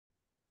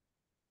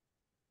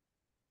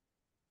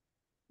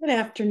Good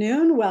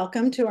afternoon.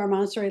 Welcome to our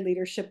Montessori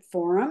Leadership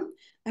Forum.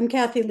 I'm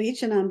Kathy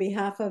Leach, and on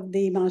behalf of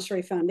the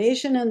Montessori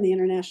Foundation and the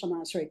International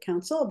Montessori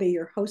Council, I'll be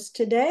your host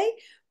today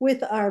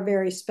with our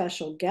very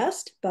special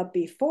guest. But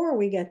before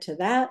we get to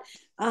that,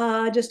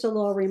 just a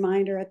little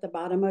reminder at the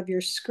bottom of your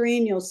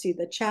screen, you'll see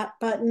the chat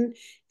button.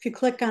 If you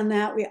click on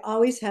that, we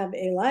always have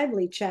a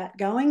lively chat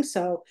going.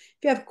 So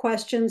if you have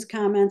questions,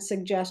 comments,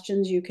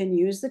 suggestions, you can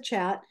use the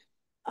chat.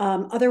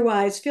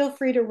 Otherwise, feel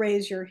free to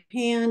raise your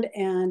hand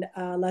and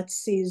let's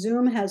see,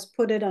 Zoom has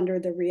put it under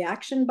the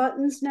reaction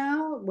buttons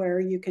now where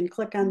you can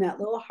click on that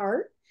little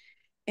heart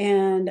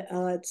and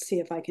let's see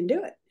if I can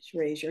do it. Just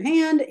raise your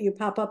hand, you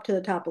pop up to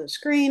the top of the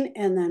screen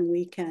and then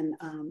we can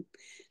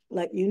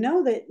let you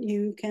know that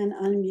you can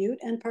unmute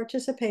and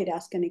participate,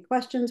 ask any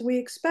questions. We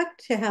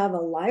expect to have a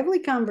lively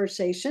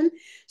conversation,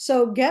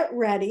 so get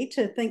ready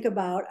to think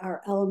about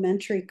our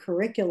elementary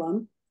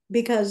curriculum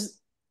because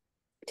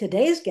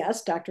today's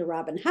guest, Dr.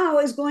 Robin Howe,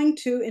 is going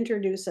to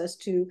introduce us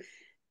to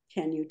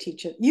Can You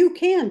Teach It? You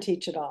Can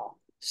Teach It All,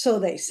 so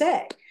they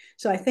say.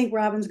 So I think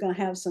Robin's going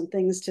to have some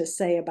things to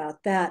say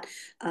about that.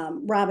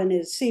 Robin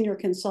is senior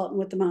consultant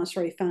with the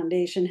Montessori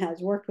Foundation,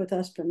 has worked with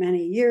us for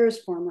many years,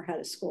 former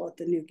head of school at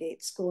the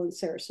Newgate School in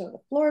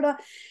Sarasota, Florida.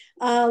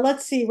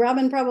 Let's see,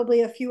 Robin,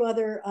 probably a few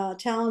other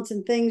talents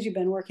and things. You've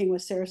been working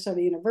with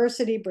Sarasota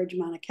University,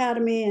 Bridgemont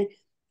Academy,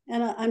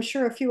 and I'm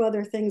sure a few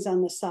other things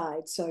on the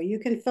side. So you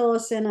can fill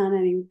us in on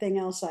anything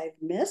else I've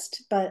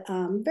missed, but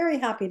I'm very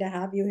happy to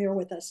have you here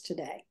with us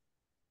today.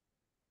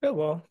 Good.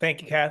 Well,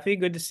 thank you, Kathy.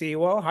 Good to see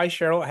you all. Hi,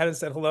 Cheryl. I haven't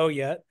said hello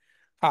yet.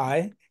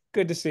 Hi.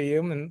 Good to see you.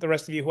 And the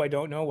rest of you who I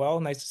don't know well,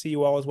 nice to see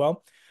you all as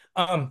well.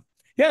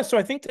 Yeah, so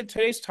I think that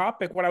today's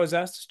topic, what I was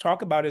asked to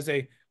talk about is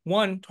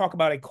talk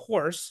about a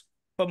course,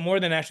 but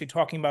more than actually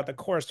talking about the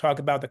course, talk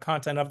about the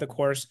content of the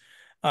course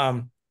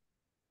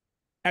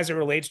as it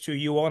relates to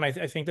you all. And I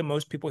think that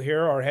most people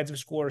here are heads of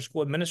school or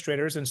school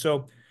administrators. And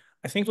so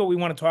I think what we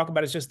want to talk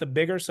about is just the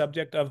bigger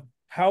subject of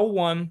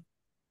how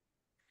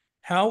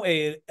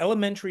a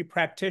elementary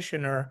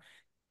practitioner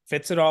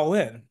fits it all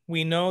in.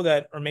 We know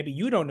that, or maybe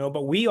you don't know,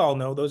 but we all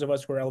know, those of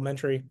us who are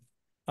elementary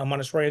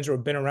Montessorians or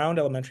have been around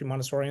elementary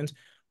Montessorians,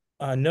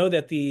 know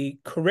that the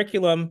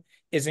curriculum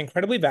is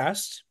incredibly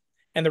vast.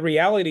 And the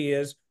reality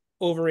is,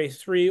 over a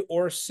 3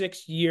 or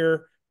 6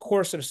 year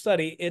course of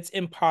study, it's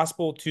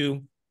impossible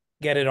to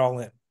get it all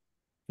in.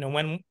 You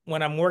know,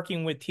 when I'm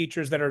working with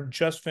teachers that are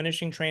just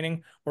finishing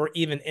training or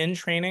even in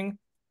training,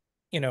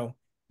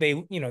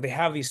 they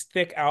have these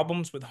thick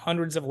albums with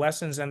hundreds of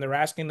lessons and they're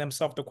asking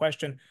themselves the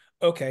question,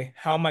 okay,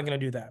 how am I going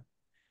to do that?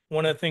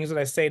 One of the things that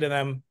I say to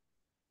them,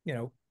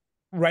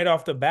 right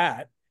off the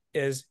bat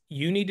is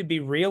you need to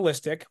be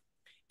realistic.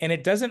 And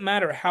it doesn't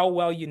matter how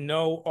well you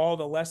know all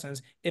the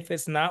lessons if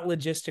it's not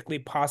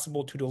logistically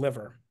possible to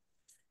deliver.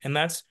 And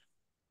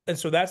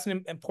so that's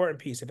an important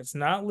piece. If it's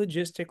not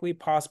logistically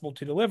possible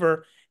to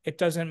deliver, it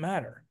doesn't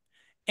matter.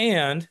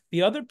 And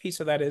the other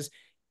piece of that is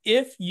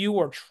if you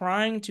are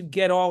trying to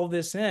get all of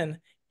this in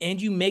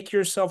and you make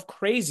yourself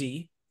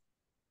crazy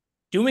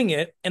doing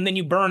it, and then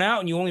you burn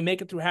out and you only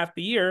make it through half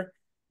the year,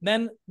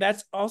 then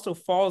that's also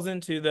falls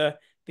into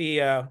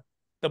the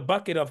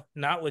bucket of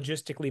not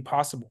logistically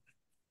possible.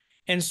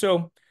 And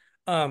so,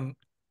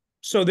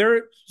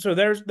 there's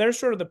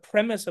sort of the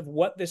premise of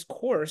what this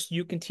course,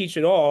 You Can Teach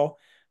It All,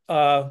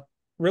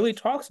 really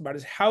talks about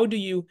is how do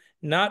you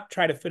not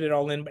try to fit it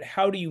all in, but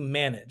how do you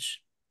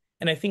manage?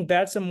 And I think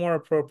that's a more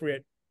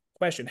appropriate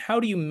question. How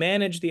do you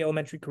manage the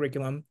elementary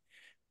curriculum?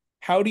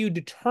 How do you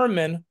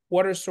determine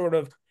what are sort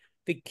of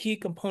the key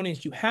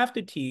components you have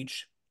to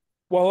teach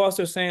while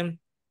also saying,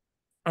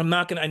 I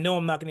know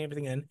I'm not going to get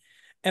everything in.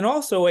 And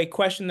also a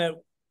question that,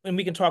 and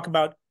we can talk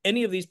about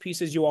any of these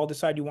pieces you all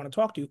decide you want to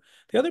talk to.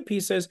 The other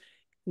piece is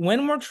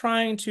when we're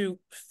trying to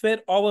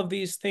fit all of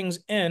these things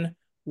in,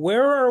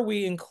 where are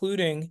we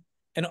including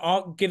and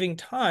giving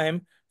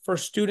time for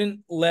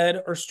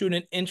student-led or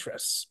student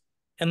interests?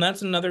 And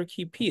that's another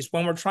key piece.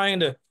 When we're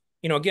trying to,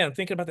 again,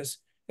 thinking about this,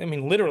 I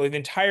mean, literally the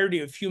entirety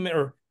of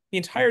the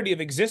entirety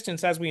of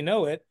existence as we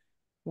know it,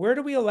 where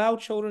do we allow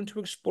children to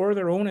explore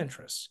their own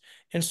interests?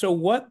 And so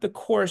what the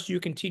course You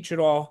Can Teach It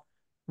All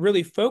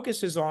really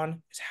focuses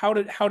on is how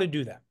to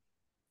do that.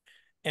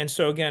 And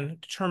so again,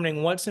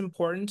 determining what's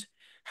important,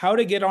 how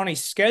to get on a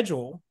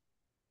schedule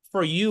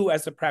for you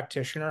as a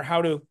practitioner,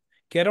 how to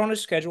get on a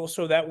schedule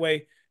so that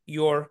way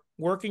you're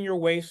working your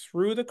way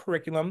through the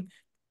curriculum.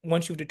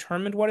 Once you've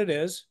determined what it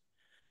is,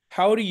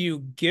 how do you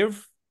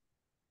give,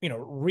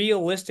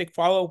 realistic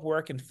follow-up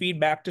work and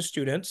feedback to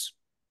students?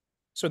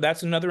 So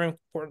that's another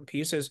important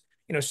piece is,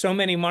 so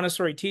many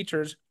Montessori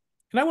teachers,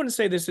 and I wouldn't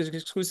say this is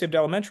exclusive to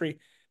elementary,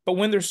 but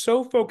when they're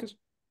so focused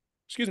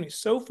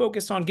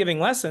on giving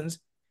lessons,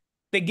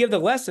 they give the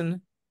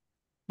lesson,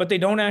 but they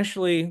don't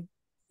actually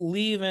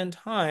leave in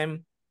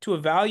time to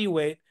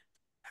evaluate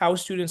how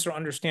students are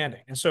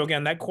understanding. And so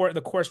again,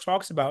 the course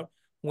talks about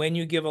when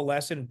you give a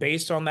lesson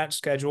based on that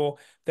schedule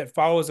that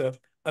follows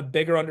a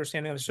bigger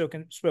understanding of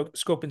the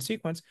scope and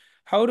sequence,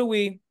 how do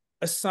we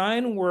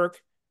assign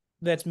work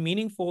that's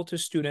meaningful to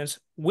students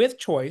with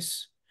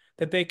choice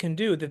that they can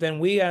do that then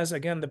we, as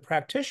again, the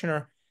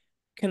practitioner,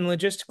 can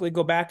logistically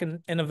go back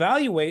and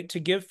evaluate to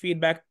give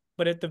feedback.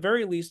 But at the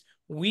very least,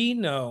 we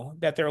know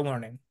that they're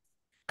learning.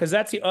 Because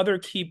that's the other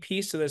key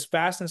piece of this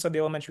vastness of the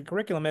elementary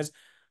curriculum is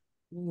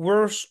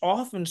we're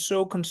often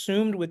so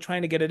consumed with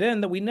trying to get it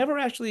in that we never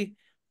actually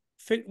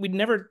we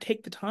never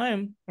take the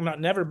time, or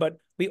not never, but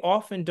we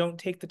often don't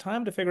take the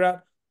time to figure out,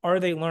 are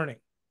they learning?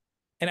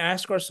 And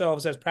ask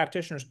ourselves as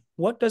practitioners,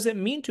 what does it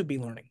mean to be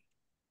learning?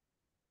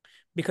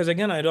 Because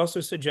again, I'd also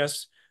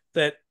suggest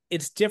that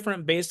it's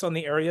different based on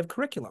the area of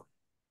curriculum.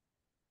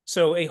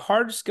 So a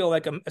hard skill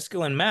like a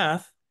skill in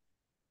math,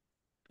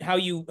 how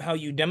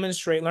you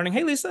demonstrate learning.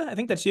 Hey, Lisa, I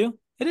think that's you.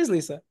 It is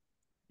Lisa.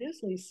 It is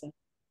Lisa.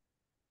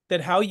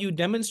 That how you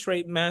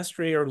demonstrate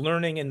mastery or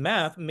learning in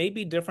math may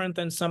be different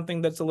than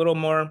something that's a little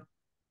more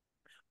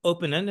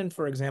open-ended,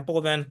 for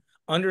example, than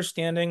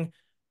understanding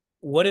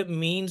what it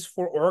means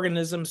for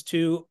organisms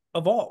to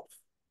evolve,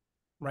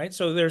 right?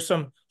 So there's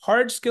some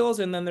hard skills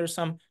and then there's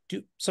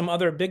some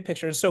other big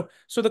pictures. So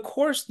the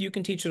course You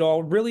Can Teach It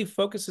All really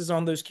focuses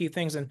on those key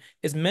things and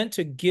is meant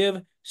to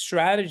give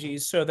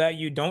strategies so that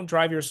you don't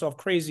drive yourself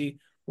crazy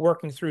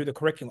working through the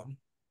curriculum.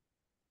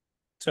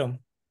 So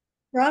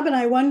Robin,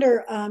 I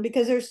wonder,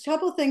 because there's a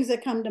couple things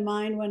that come to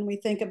mind when we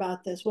think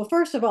about this. Well,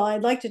 first of all,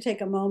 I'd like to take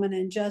a moment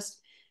and just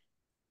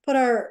put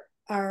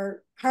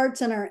our hearts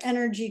and our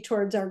energy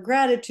towards our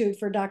gratitude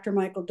for Dr.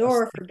 Michael yes,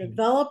 Dorer for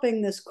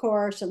developing this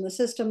course and the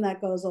system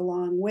that goes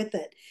along with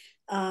it.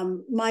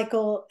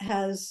 Michael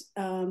has,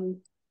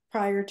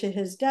 prior to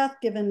his death,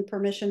 given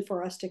permission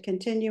for us to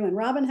continue, and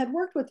Robin had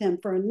worked with him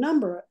for a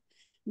number,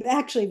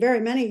 actually very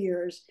many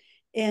years,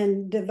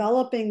 in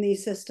developing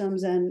these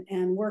systems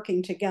and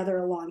working together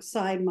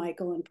alongside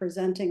Michael and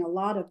presenting a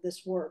lot of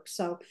this work.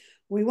 So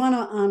we want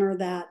to honor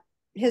that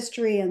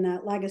history and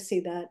that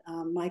legacy that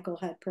Michael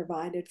had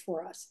provided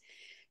for us.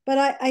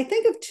 But I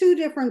think of two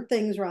different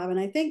things, Robin.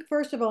 I think,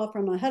 first of all,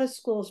 from a head of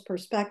school's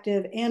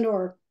perspective and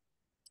or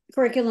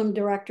curriculum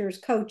directors,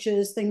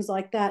 coaches, things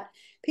like that,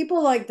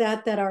 people like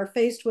that that are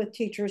faced with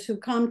teachers who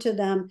come to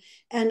them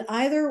and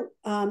either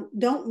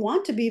don't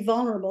want to be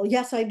vulnerable.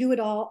 Yes, I do it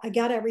all. I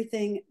got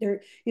everything.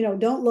 They're,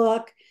 don't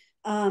look,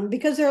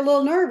 because they're a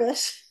little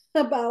nervous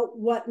about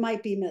what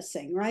might be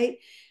missing, right?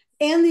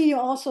 And then you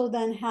also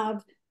then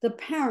have the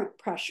parent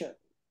pressure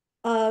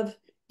of,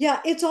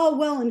 yeah, it's all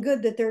well and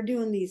good that they're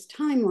doing these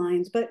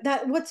timelines, but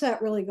what's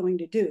that really going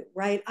to do,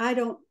 right? I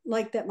don't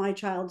like that my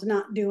child's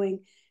not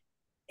doing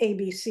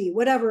ABC,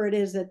 whatever it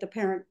is that the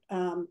parent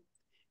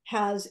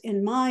has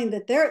in mind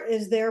that there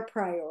is their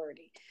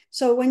priority.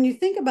 So when you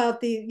think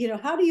about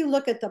how do you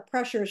look at the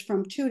pressures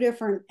from two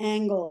different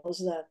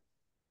angles,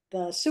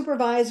 the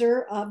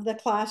supervisor of the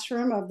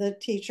classroom, of the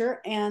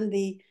teacher, and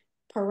the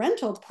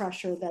parental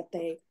pressure that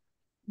they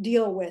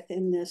deal with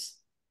in this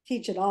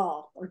teach it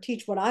all, or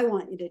teach what I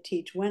want you to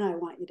teach when I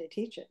want you to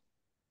teach it?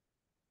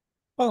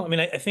 well, I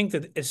mean, I think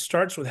that it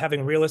starts with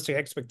having realistic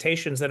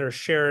expectations that are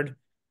shared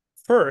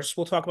first.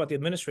 We'll talk about the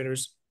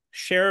administrators,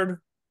 shared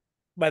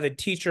by the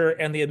teacher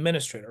and the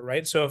administrator,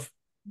 right? So if,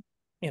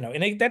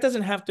 and that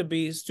doesn't have to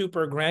be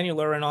super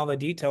granular in all the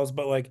details,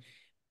 but like,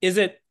 is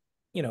it,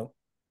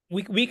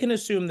 we can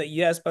assume that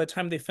yes, by the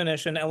time they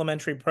finish an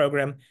elementary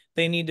program,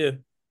 they need to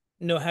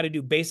know how to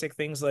do basic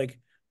things like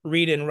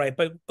read and write,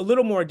 but a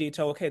little more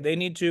detail. Okay, they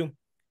need to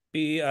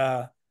be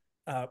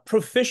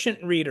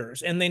proficient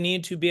readers and they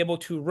need to be able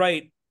to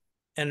write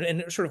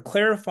and sort of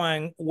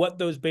clarifying what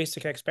those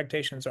basic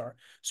expectations are.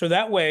 So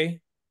that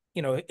way,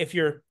 if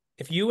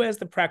you as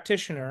the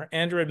practitioner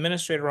and your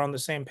administrator are on the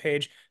same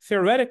page,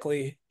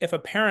 theoretically, if a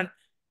parent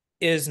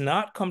is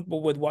not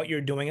comfortable with what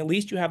you're doing, at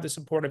least you have the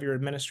support of your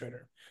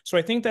administrator. So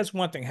I think that's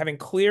one thing, having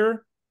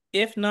clear,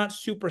 if not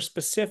super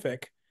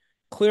specific,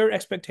 clear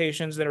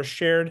expectations that are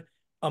shared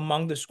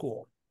among the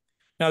school.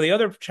 Now, the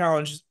other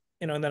challenge,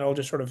 and then I'll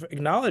just sort of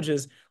acknowledge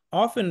is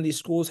often these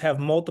schools have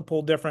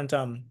multiple different,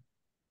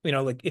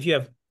 like if you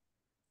have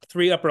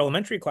 3 upper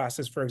elementary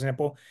classes, for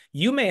example,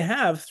 you may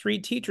have 3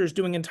 teachers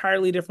doing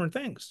entirely different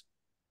things.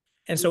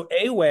 And so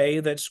a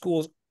way that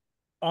schools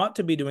ought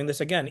to be doing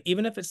this, again,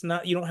 even if it's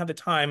not, you don't have the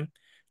time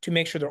to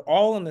make sure they're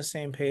all on the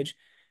same page,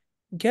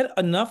 get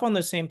enough on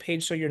the same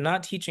page so you're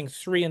not teaching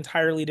 3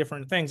 entirely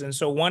different things. And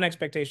so one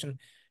expectation,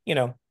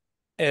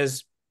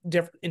 is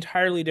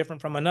entirely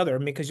different from another,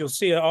 because you'll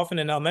see it often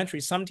in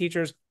elementary, some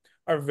teachers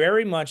are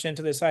very much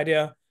into this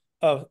idea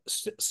of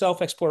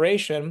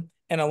self-exploration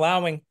and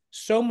allowing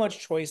so much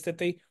choice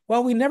that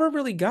we never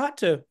really got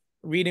to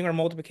reading or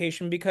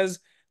multiplication because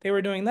they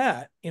were doing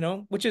that,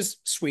 which is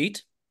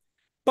sweet.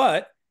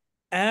 But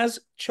as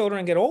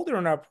children get older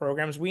in our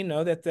programs, we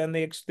know that then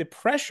the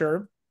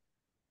pressure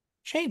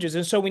changes.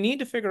 And so we need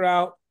to figure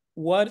out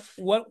what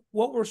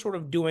we're sort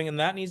of doing, and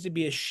that needs to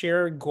be a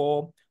shared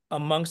goal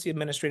amongst the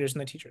administrators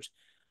and the teachers.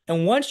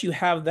 And once you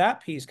have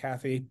that piece,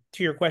 Kathy,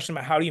 to your question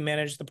about how do you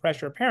manage the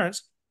pressure of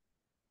parents,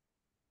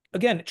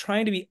 again,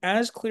 trying to be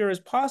as clear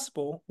as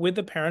possible with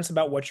the parents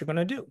about what you're going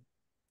to do.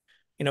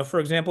 For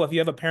example, if you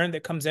have a parent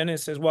that comes in and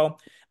says, well,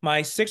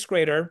 my sixth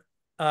grader,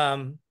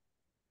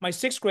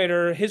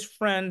 his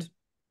friend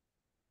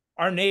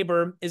our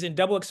neighbor is in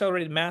double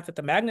accelerated math at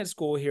the magnet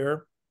school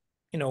here,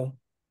 you know,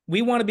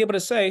 we want to be able to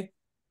say,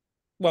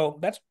 well,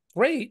 that's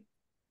great,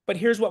 but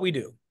here's what we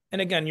do.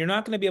 And again, you're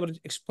not going to be able to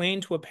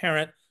explain to a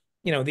parent,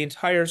 the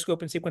entire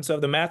scope and sequence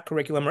of the math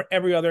curriculum or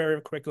every other area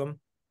of curriculum.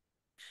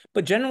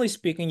 But generally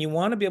speaking, you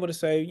want to be able to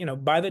say,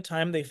 by the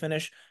time they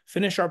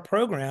finish our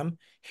program,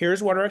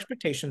 here's what our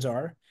expectations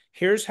are.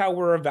 Here's how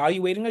we're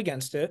evaluating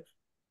against it,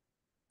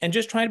 and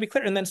just trying to be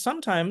clear. And then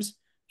sometimes,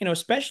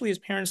 especially as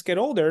parents get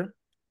older,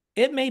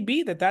 it may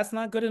be that that's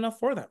not good enough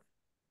for them,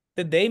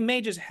 that they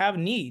may just have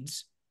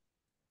needs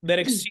that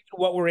exceed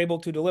what we're able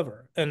to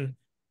deliver. And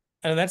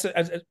that's,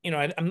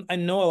 I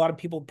know a lot of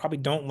people probably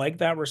don't like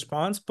that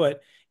response,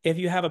 but if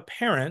you have a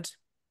parent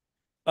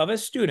of a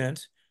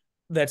student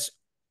that's,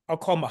 I'll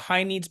call them a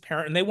high needs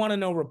parent, and they want to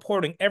know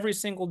reporting every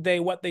single day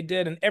what they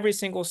did and every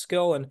single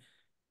skill, and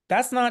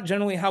that's not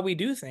generally how we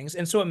do things.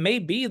 And so it may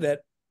be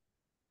that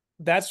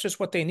that's just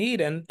what they need,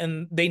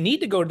 and they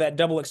need to go to that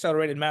double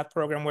accelerated math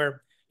program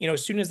where,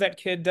 as soon as that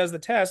kid does the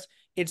test,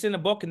 it's in a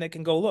book and they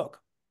can go look.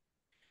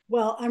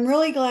 Well, I'm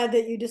really glad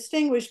that you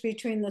distinguish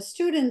between the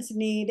student's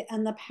need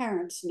and the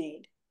parent's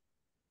need.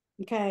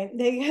 Okay,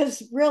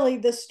 because really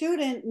the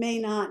student may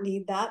not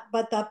need that,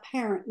 but the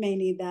parent may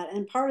need that.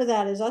 And part of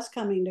that is us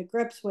coming to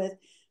grips with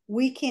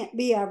we can't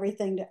be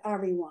everything to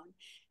everyone.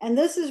 And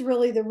this is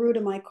really the root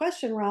of my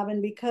question,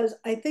 Robin, because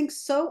I think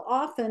so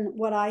often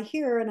what I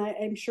hear, and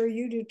I'm sure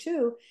you do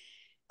too,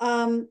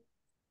 um,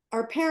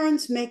 our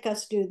parents make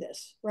us do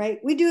this, right?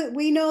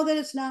 We know that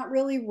it's not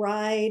really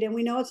right, and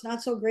we know it's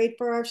not so great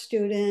for our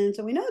students,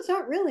 and we know it's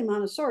not really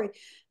Montessori,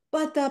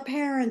 but the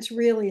parents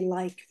really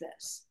like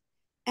this.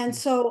 And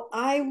so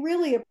I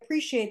really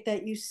appreciate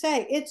that you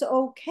say it's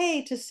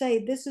okay to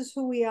say this is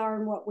who we are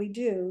and what we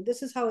do.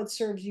 This is how it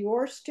serves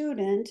your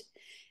student.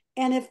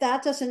 And if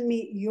that doesn't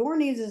meet your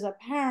needs as a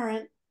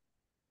parent,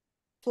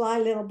 fly,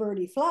 little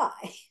birdie, fly,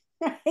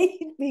 right?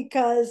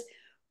 Because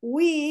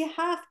we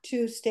have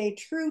to stay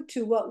true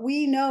to what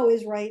we know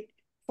is right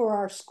for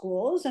our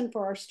schools and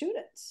for our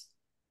students.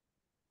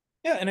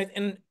 Yeah,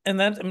 and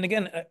that, I mean,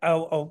 again,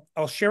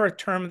 I'll share a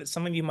term that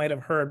some of you might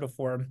have heard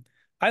before.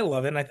 I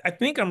love it, and I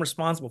think I'm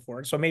responsible for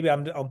it. So maybe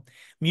I'll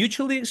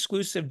mutually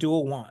exclusive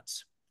dual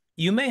wants.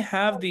 You may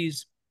have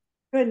these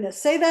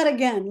Goodness, say that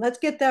again. Let's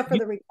get that for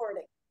the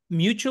recording.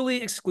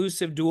 mutually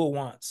exclusive dual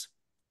wants.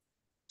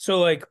 So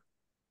like,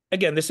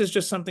 again, this is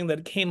just something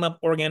that came up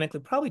organically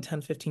probably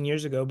 10, 15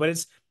 years ago, but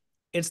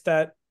it's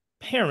that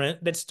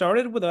parent that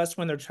started with us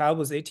when their child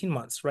was 18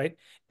 months, right?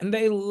 And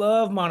they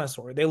love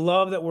Montessori. They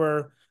love that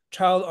we're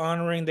child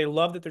honoring. They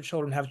love that their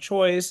children have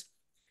choice,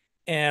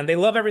 and they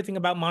love everything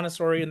about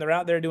Montessori, and they're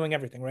out there doing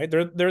everything, right?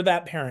 They're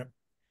that parent.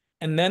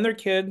 And then their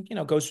kid,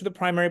 goes through the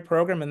primary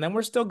program, and then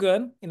we're still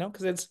good,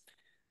 because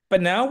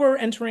but now we're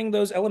entering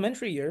those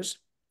elementary years,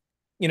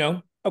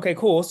 okay,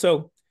 cool.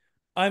 So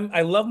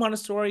I love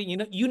Montessori.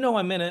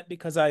 I'm in it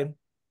because I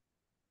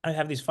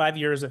have these 5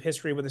 years of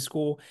history with the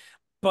school,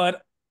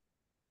 but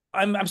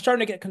I'm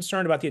starting to get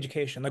concerned about the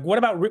education. Like, what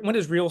about when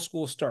does real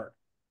school start,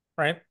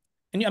 right?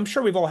 And I'm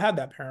sure we've all had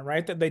that parent,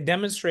 right? That they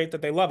demonstrate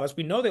that they love us.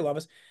 We know they love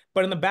us,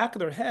 but in the back of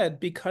their head,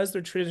 because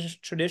they're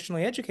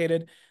traditionally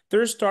educated,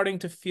 they're starting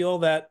to feel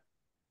that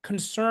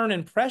concern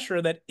and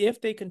pressure that if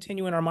they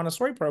continue in our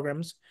Montessori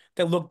programs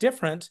that look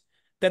different,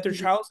 that their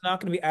child's not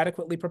going to be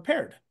adequately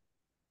prepared.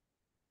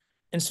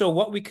 And so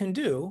what we can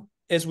do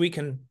is we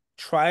can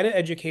try to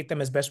educate them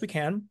as best we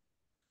can.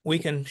 We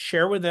can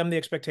share with them the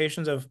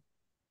expectations of,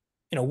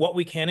 what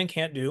we can and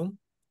can't do.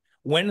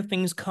 When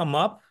things come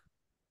up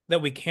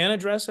that we can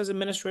address as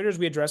administrators,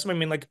 we address them. I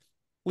mean, like,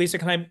 Lisa,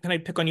 can I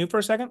pick on you for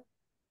a second?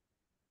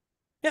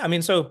 Yeah, I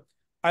mean, so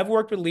I've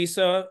worked with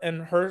Lisa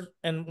and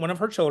one of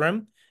her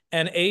children,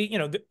 and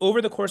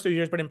over the course of the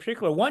years, but in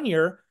particular, one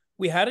year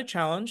we had a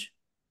challenge,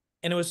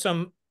 and it was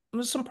some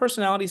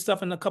personality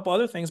stuff and a couple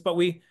other things, but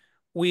we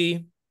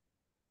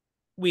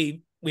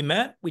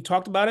met, we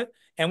talked about it,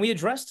 and we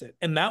addressed it.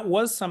 And that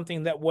was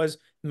something that was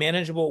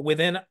manageable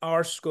within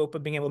our scope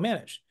of being able to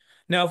manage.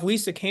 Now, if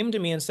Lisa came to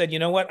me and said, you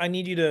know what, I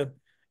need you to,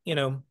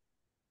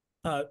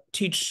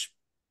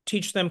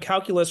 teach them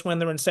calculus when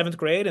they're in 7th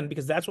grade, and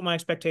because that's what my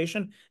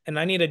expectation, and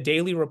I need a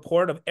daily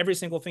report of every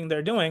single thing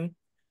they're doing,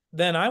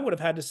 then I would have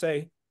had to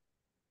say,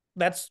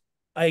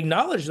 I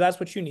acknowledge that's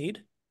what you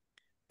need,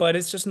 but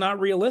it's just not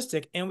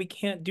realistic. And we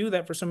can't do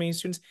that for so many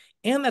students.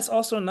 And that's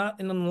also not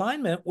in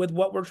alignment with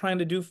what we're trying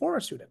to do for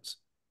our students.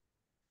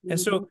 And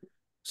so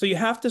you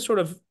have to sort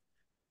of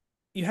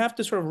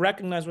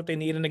recognize what they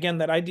need. And again,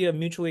 that idea of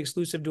mutually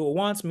exclusive dual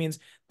wants means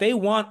they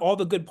want all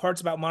the good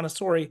parts about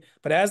Montessori,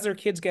 but as their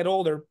kids get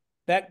older,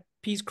 that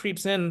piece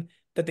creeps in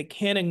that they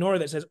can't ignore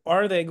that says,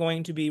 are they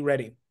going to be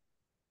ready?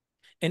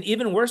 And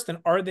even worse than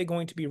are they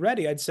going to be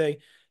ready, I'd say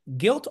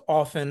guilt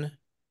often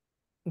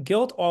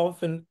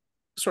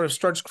sort of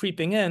starts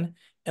creeping in,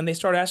 and they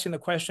start asking the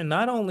question,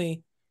 not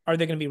only are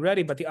they going to be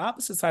ready, but the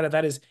opposite side of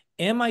that is,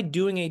 am I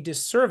doing a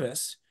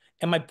disservice?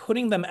 Am I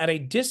putting them at a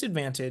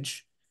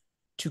disadvantage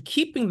to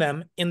keeping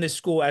them in this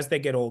school as they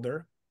get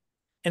older?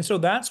 And so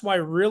that's why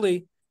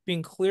really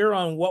being clear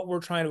on what we're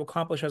trying to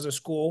accomplish as a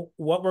school,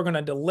 what we're going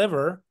to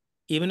deliver,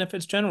 even if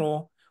it's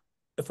general,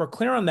 if we're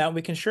clear on that,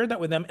 we can share that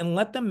with them and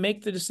let them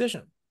make the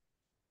decision.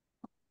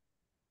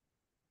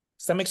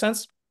 Does that make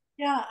sense?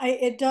 Yeah,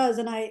 it does.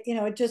 And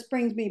it just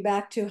brings me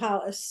back to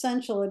how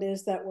essential it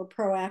is that we're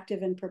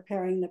proactive in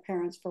preparing the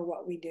parents for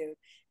what we do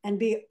and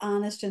be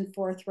honest and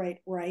forthright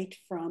right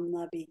from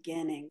the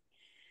beginning.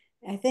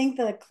 I think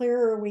the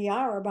clearer we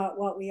are about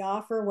what we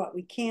offer, what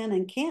we can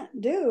and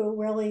can't do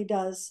really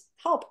does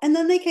help. And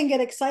then they can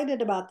get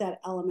excited about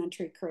that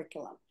elementary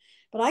curriculum.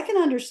 But I can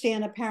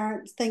understand a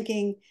parent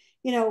thinking,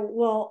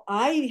 well,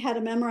 I had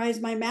to memorize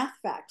my math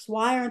facts.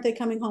 Why aren't they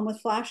coming home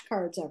with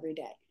flashcards every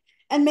day?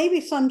 And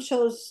maybe some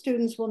shows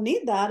students will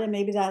need that, and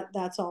maybe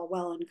that's all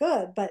well and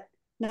good, but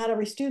not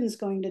every student's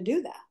going to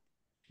do that.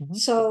 Mm-hmm.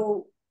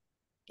 So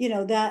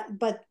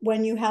but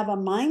when you have a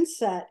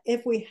mindset,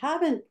 if we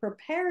haven't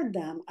prepared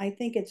them, I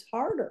think it's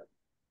harder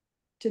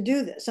to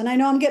do this. And I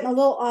know I'm getting a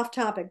little off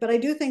topic, but I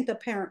do think the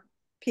parent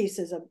piece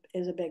is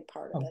a big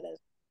part of Oh. it.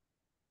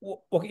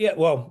 Well, yeah,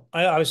 well,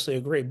 I obviously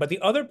agree. But the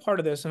other part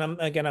of this, and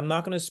I'm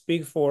not going to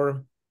speak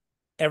for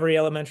every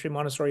elementary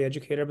Montessori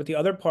educator, but the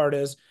other part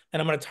is,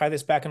 and I'm going to tie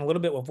this back in a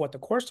little bit with what the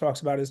course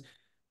talks about, is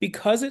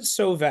because it's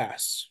so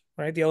vast,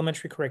 right? The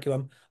elementary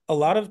curriculum, a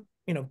lot of,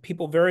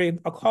 people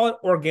I'll call it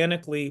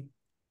organically,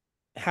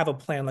 have a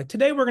plan. Like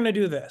today we're going to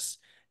do this.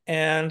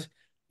 And,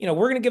 we're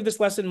going to give this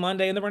lesson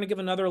Monday, and then we're going to give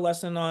another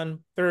lesson on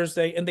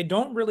Thursday. And they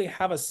don't really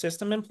have a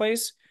system in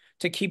place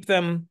to keep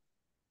them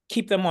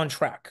on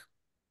track.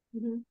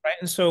 Mm-hmm. Right.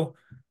 And so,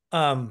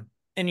 and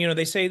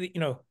they say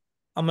that,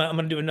 I'm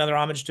gonna do another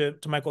homage to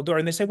Michael Dorer.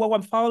 And they say, well,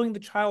 I'm following the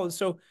child.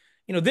 So,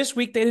 this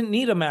week they didn't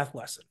need a math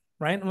lesson,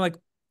 right? I'm like,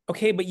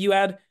 okay, but you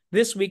add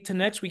this week to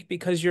next week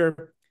because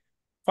you're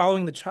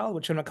following the child,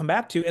 which I'm gonna come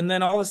back to. And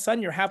then all of a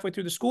sudden you're halfway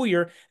through the school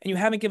year and you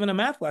haven't given a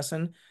math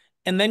lesson.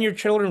 And then your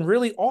students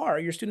really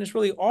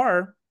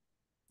are,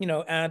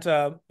 not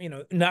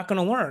going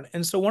to learn.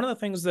 And so one of the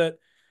things that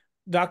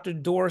Dr.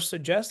 Dorer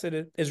suggested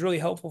it is really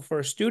helpful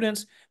for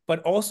students, but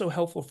also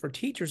helpful for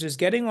teachers is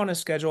getting on a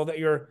schedule that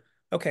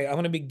okay, I'm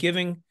going to be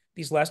giving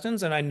these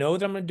lessons and I know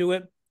that I'm going to do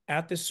it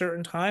at this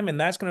certain time. And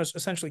that's going to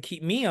essentially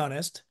keep me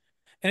honest.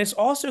 And it's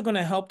also going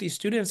to help these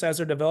students as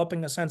they're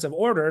developing a sense of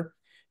order.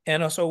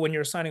 And also when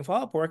you're assigning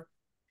follow-up work,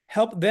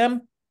 help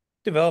them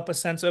develop a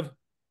sense of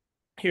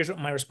here's what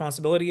my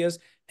responsibility is,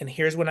 and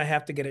here's when I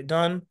have to get it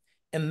done.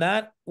 And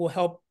that will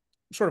help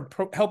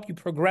help you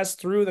progress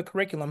through the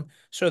curriculum.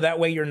 So that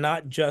way you're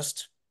not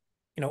just,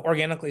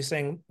 organically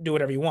saying, do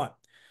whatever you want.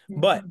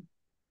 Mm-hmm. But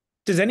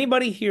does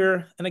anybody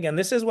here, and again,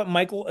 this is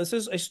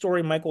a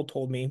story Michael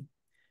told me,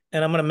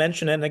 and I'm going to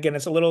mention it. And again,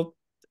 it's a little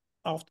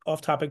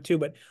off topic too,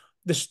 but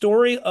the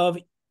story of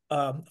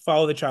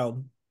Follow the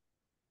Child.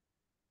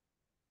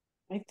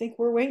 I think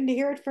we're waiting to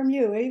hear it from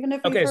you, even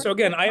if we've Okay, heard so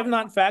again, it. I have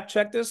not fact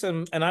checked this,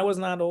 and I was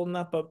not old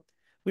enough, but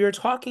we were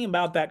talking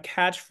about that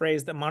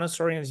catchphrase that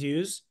Montessorians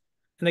use.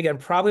 And again,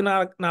 probably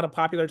not a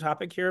popular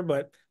topic here,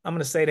 but I'm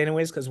going to say it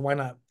anyways because why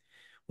not?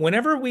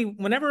 Whenever we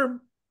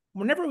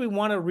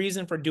want a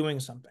reason for doing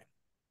something,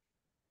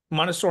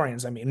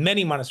 Montessorians, I mean,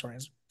 many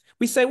Montessorians,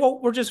 we say, well,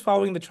 we're just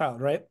following the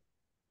child, right?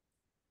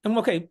 And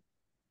okay,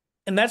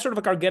 and that's sort of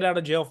like our get out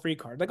of jail free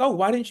card. Like, oh,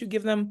 why didn't you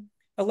give them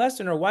a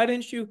lesson? Or why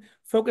didn't you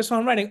focus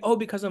on writing? Oh,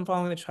 because I'm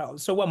following the child.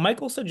 So what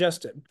Michael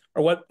suggested,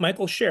 or what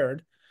Michael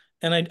shared,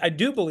 and I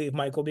do believe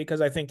Michael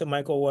because I think that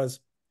Michael was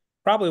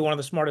probably one of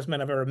the smartest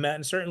men I've ever met,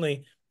 and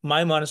certainly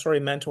my Montessori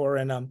mentor.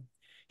 And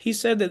he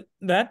said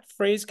that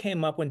phrase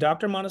came up when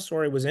Dr.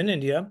 Montessori was in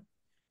India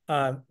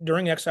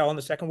during exile in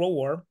the Second World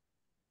War,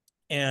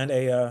 and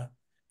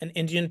an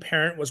Indian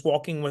parent was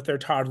walking with their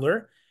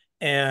toddler,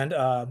 and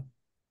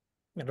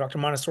Dr.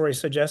 Montessori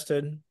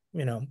suggested,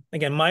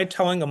 again, my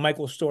telling of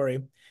Michael's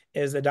story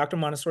is that Dr.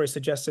 Montessori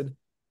suggested,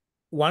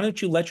 why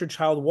don't you let your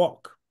child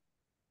walk?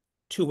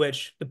 To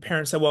which the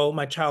parent said, well,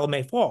 my child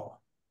may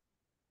fall.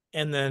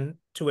 And then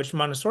to which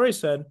Montessori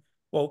said,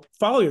 well,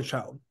 follow your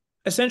child,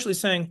 essentially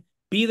saying,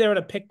 be there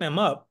to pick them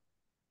up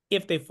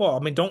if they fall.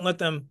 I mean, don't let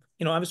them,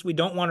 obviously we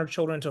don't want our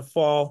children to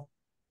fall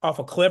off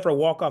a cliff or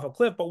walk off a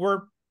cliff, but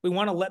we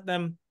want to let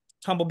them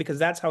tumble because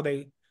that's how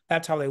they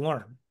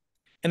learn.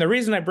 And the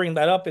reason I bring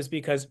that up is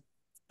because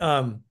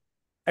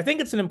I think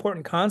it's an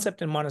important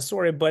concept in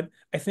Montessori, but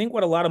I think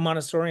what a lot of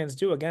Montessorians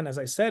do, again, as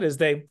I said, is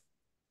they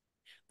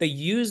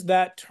use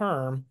that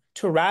term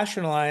to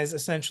rationalize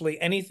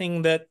essentially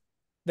anything that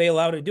they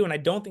allow to do. And I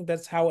don't think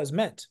that's how it's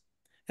meant.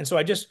 And so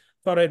I just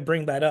thought I'd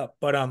bring that up.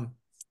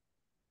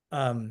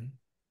 Um,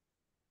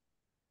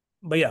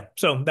 but yeah,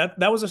 so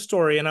that was a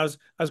story, and I was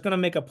going to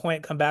make a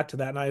point, come back to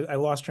that, and I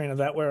lost train of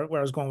that where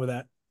I was going with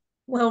that.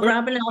 Well, Where,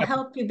 Robin, I'll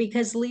help you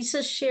because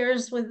Lisa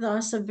shares with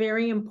us a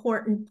very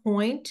important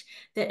point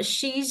that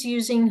she's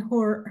using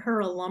her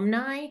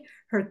alumni,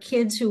 her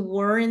kids who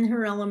were in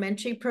her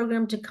elementary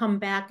program to come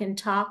back and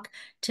talk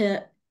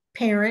to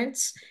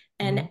parents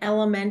and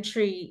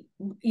elementary,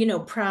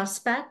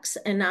 prospects.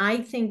 And I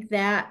think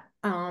that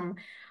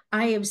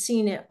I have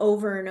seen it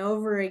over and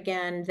over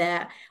again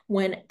that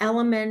when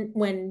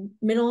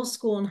middle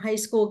school and high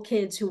school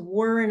kids who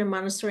were in a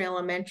Montessori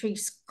elementary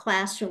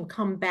classroom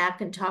come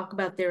back and talk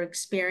about their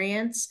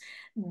experience,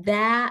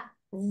 that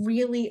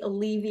really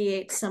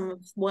alleviates some of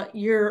what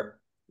you're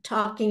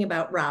talking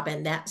about,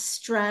 Robin, that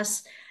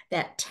stress,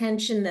 that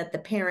tension that the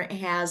parent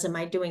has. Am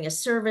I doing a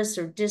service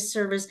or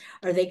disservice?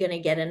 Are they going to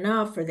get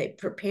enough? Are they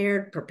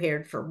prepared?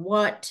 Prepared for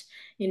what?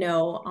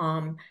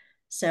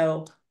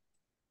 So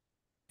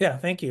Yeah,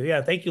 thank you.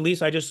 Yeah, thank you,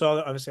 Lisa. I just saw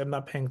that. Obviously, I'm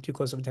not paying too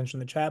close of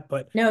attention in the chat,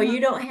 but no, you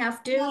don't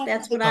have to. oh, good,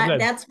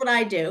 That's what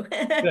I do.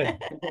 good.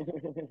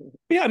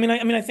 Yeah,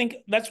 I think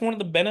that's one of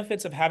the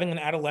benefits of having an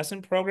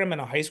adolescent program and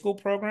a high school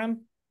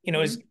program,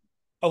 is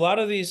a lot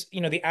of these,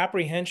 the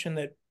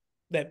apprehension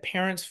that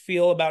parents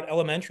feel about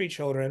elementary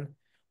children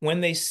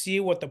when they see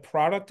what the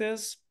product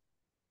is,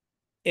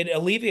 it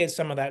alleviates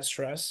some of that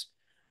stress.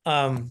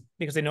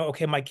 Because they know,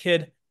 okay, my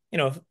kid,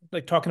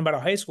 like talking about a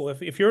high school,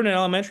 if you're in an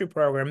elementary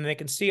program and they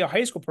can see a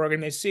high school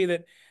program, they see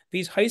that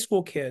these high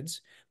school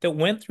kids that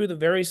went through the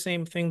very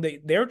same thing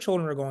that their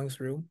children are going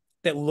through,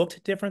 that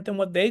looked different than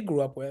what they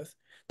grew up with,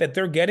 that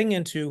they're getting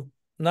into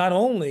not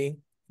only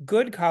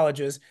good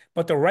colleges,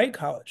 but the right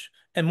college.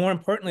 And more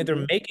importantly,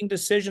 they're making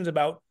decisions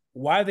about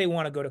why they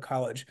want to go to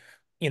college,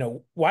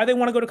 why they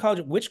want to go to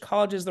college, which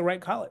college is the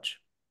right college.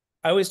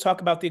 I always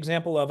talk about the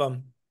example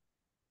of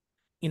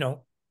you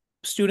know,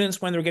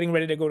 students when they're getting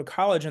ready to go to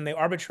college and they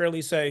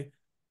arbitrarily say,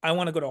 I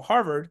want to go to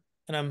Harvard.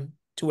 And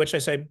to which I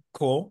say,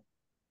 cool,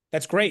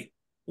 that's great.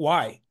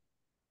 Why?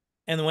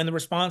 And when the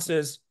response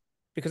is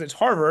because it's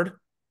Harvard,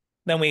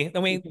 then we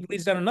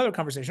leads down another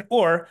conversation.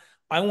 Or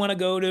I want to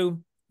go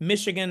to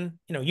Michigan,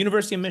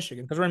 University of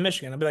Michigan, because we're in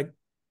Michigan. I'll be like,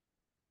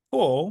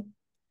 cool.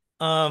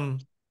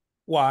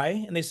 Why?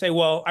 And they say,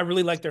 well, I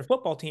really like their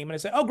football team. And I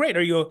say, oh, great.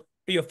 Are you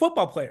a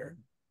football player?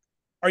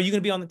 Are you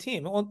going to be on the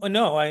team? Well,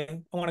 no, I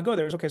want to go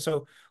there. It's okay.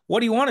 So what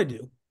do you want to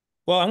do?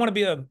 Well, I want to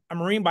be a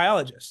marine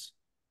biologist.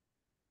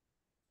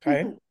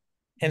 Okay.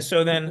 And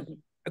so then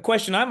a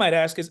question I might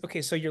ask is,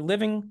 okay, so you're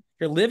living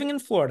in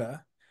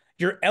Florida.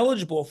 You're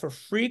eligible for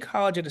free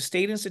college at a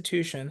state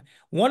institution,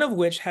 one of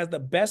which has the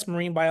best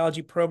marine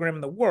biology program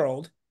in the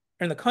world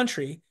or in the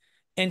country.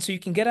 And so you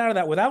can get out of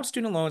that without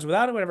student loans,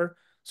 without whatever.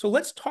 So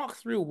let's talk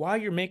through why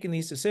you're making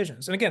these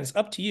decisions. And again, it's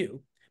up to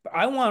you. But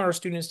I want our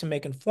students to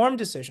make informed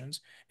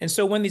decisions. And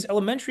so when these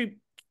elementary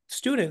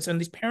students and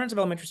these parents of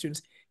elementary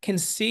students can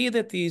see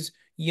that these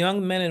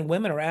young men and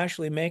women are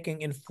actually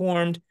making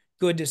informed,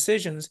 good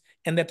decisions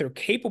and that they're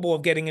capable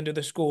of getting into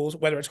the schools,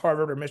 whether it's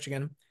Harvard or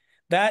Michigan,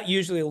 that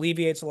usually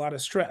alleviates a lot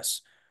of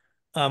stress.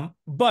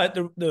 But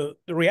the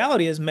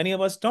reality is many of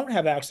us don't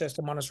have access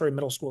to Montessori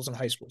middle schools and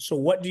high schools. So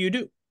what do?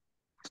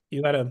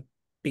 You got to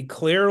be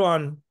clear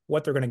on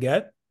what they're going to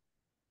get,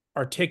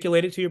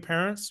 articulate it to your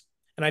parents.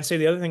 And I'd say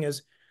the other thing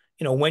is,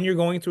 when you're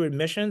going through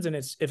admissions and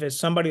if it's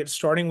somebody that's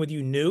starting with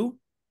you new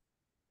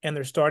and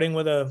they're starting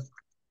with a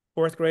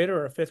fourth grader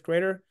or a fifth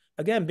grader,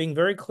 again, being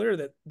very clear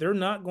that they're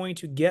not going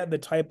to get the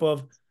type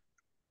of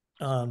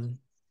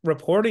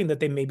reporting that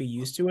they may be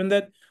used to, and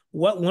that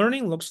what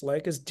learning looks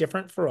like is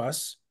different for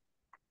us.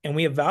 And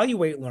we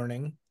evaluate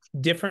learning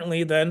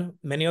differently than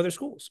many other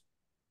schools.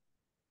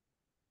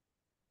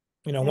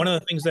 One of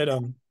the things that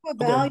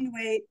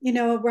evaluate,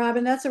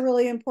 Robin, that's a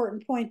really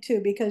important point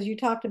too, because you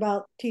talked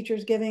about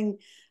teachers giving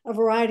a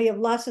variety of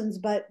lessons,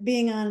 but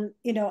being on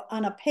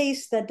a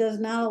pace that does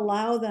not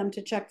allow them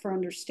to check for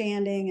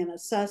understanding and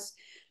assess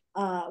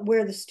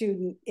where the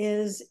student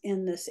is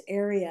in this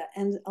area.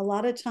 And a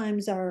lot of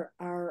times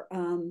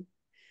one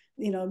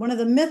of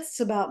the myths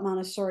about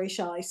Montessori,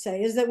 shall I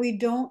say, is that we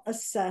don't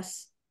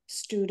assess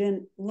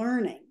student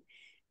learning.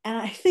 And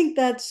I think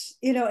that's,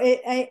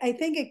 I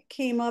think it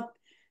came up,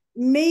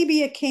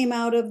 maybe it came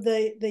out of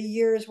the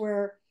years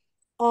where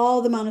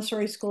all the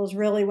Montessori schools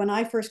really, when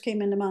I first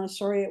came into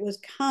Montessori, it was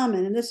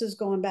common, and this is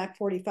going back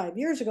 45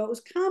 years ago, it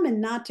was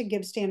common not to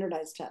give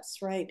standardized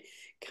tests, right?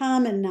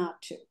 Common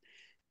not to.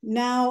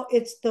 Now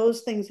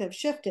those things have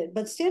shifted,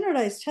 but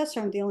standardized tests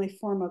aren't the only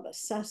form of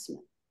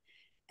assessment.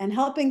 And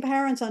helping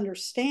parents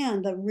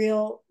understand the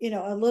real,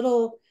 a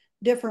little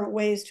different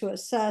ways to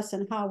assess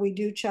and how we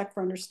do check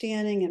for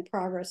understanding and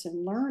progress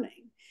in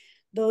learning.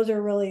 Those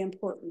are really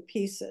important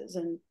pieces.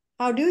 And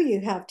how do you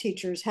have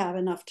teachers have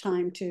enough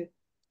time to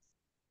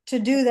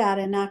do that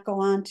and not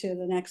go on to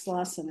the next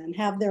lesson and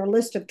have their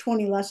list of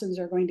 20 lessons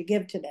they're going to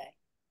give today?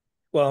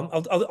 Well,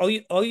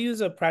 I'll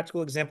use a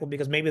practical example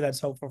because maybe that's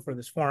helpful for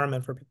this forum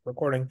and for people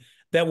recording,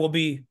 that will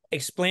be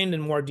explained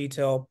in more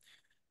detail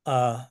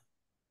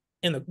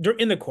in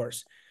the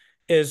course,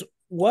 is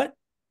what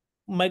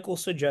Michael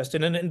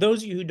suggested. And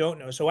those of you who don't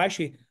know, so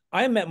actually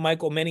I met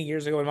Michael many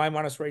years ago when my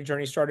Montessori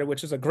journey started,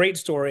 which is a great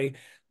story,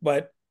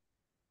 but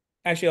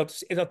actually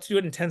I'll do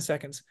it in 10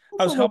 seconds.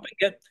 I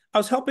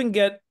was helping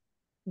get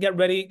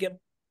ready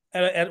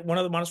at one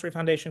of the Montessori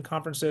Foundation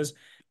conferences,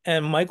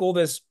 and Michael,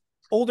 this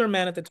older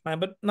man at the time,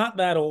 but not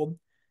that old,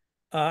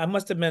 I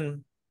must have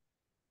been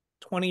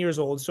 20 years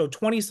old, so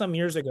 20 some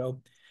years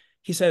ago,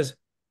 he says,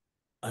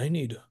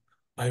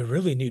 I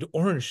really need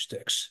orange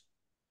sticks.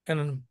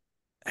 And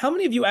How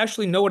many of you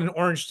actually know what an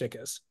orange stick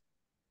is?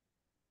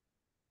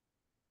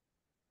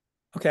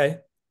 Okay.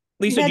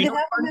 We Lisa, do had you to know?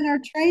 have them in our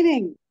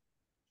training.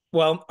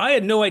 Well, I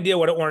had no idea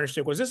what an orange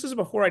stick was. This is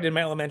before I did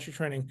my elementary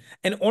training.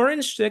 An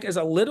orange stick is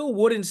a little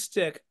wooden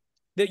stick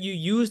that you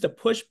use to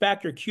push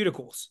back your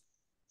cuticles.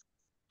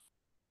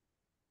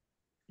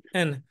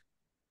 And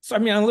so, I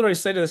mean, I literally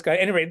said to this guy,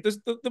 anyway,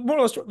 the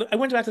moral of the story, I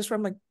went back to this story.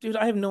 I'm like, dude,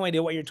 I have no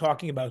idea what you're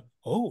talking about.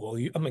 Oh,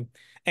 well, I mean,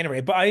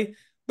 anyway,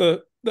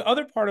 but the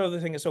other part of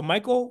the thing is, so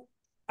Michael,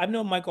 I've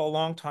known Michael a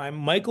long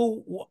time.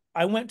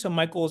 I went to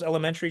Michael's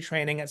elementary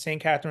training at St.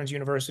 Catherine's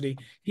University.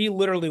 He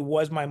literally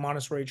was my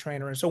Montessori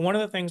trainer. And so one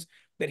of the things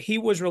that he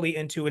was really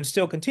into and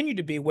still continued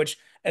to be, which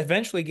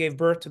eventually gave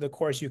birth to the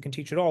course You Can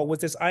Teach It All, was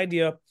this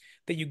idea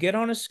that you get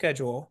on a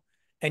schedule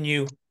and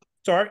you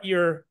start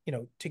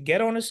to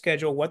get on a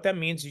schedule. What that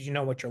means is you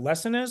know what your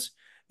lesson is,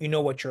 you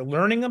know what your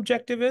learning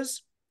objective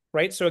is,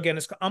 right? So again,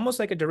 it's almost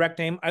like a direct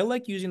name. I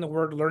like using the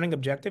word learning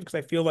objective because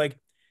I feel like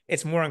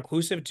it's more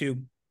inclusive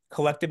to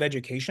collective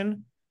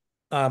education.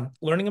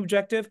 Learning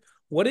objective.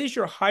 What is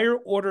your higher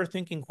order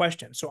thinking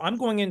question? So I'm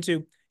going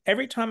into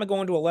every time I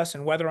go into a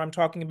lesson, whether I'm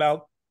talking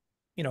about,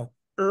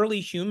 early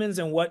humans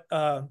and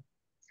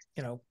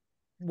you know,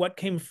 what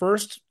came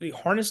first, the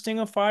harnessing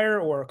of fire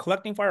or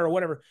collecting fire or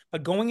whatever,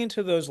 but going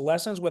into those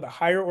lessons with a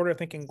higher order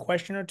thinking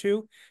question or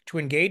two to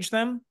engage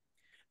them,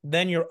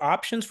 then your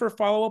options for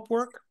follow-up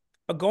work,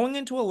 but going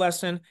into a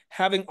lesson,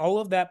 having all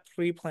of that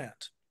pre-planned.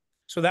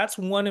 So that's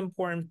one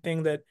important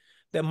thing that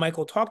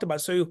Michael talked about.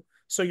 So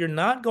you're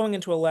not going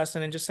into a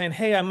lesson and just saying,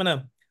 hey, I'm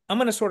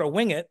gonna sort of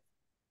wing it,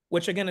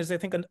 which again is I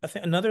think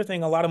another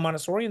thing a lot of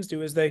Montessorians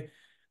do is they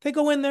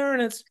go in there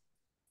and it's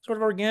sort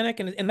of organic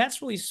and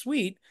that's really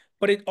sweet,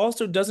 but it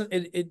also doesn't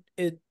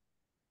it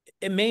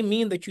may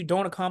mean that you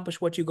don't accomplish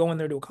what you go in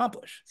there to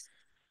accomplish.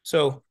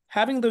 So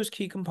having those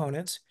key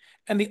components.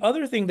 And the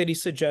other thing that he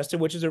suggested,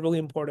 which is a really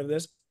important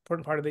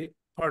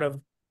part of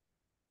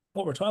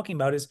what we're talking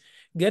about, is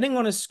getting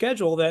on a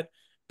schedule that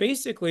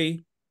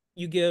basically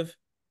you give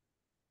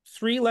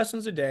 3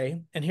 lessons a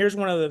day. And here's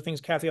one of the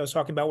things, Kathy, I was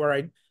talking about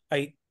where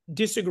I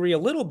disagree a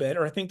little bit,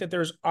 or I think that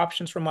there's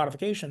options for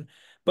modification.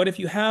 But if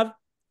you have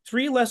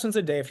 3 lessons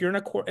a day, if you're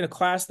in a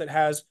class that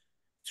has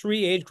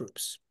 3 age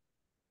groups,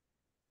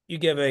 you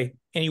give and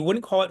you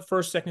wouldn't call it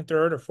first, second,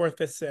 third, or fourth,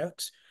 fifth,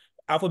 sixth,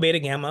 alpha, beta,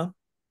 gamma,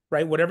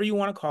 right? Whatever you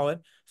want to call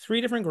it,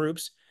 3 different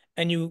groups,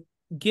 and you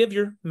give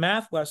your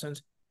math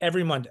lessons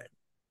every Monday.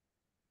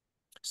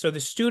 So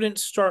the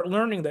students start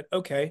learning that,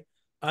 okay,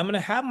 I'm going to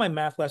have my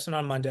math lesson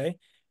on Monday.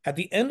 At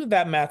the end of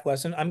that math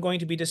lesson, I'm going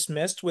to be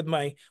dismissed with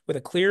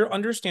a clear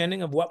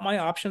understanding of what my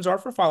options are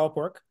for follow-up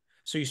work.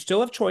 So you still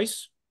have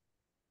choice.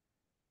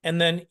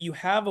 And then you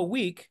have a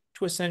week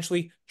to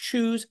essentially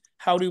choose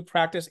how to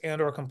practice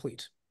and or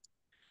complete.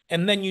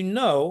 And then you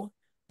know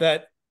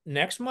that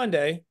next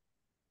Monday,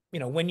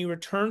 when you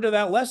return to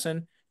that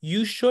lesson,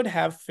 you should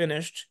have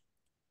finished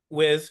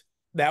with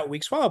that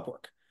week's follow-up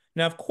work.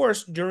 Now, of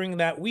course, during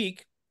that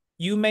week,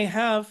 you may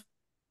have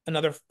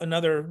another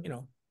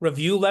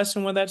review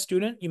lesson with that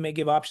student. You may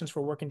give options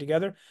for working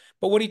together.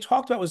 But what he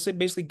talked about was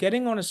basically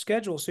getting on a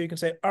schedule so you can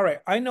say, all right,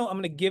 I know I'm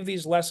going to give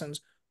these lessons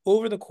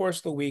over the course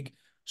of the week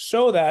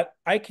so that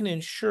I can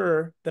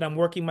ensure that I'm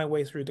working my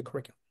way through the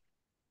curriculum.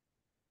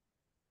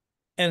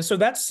 And so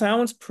that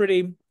sounds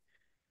pretty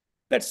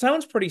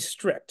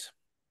strict.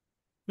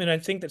 And I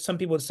think that some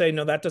people would say,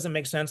 no, that doesn't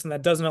make sense and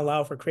that doesn't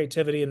allow for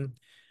creativity.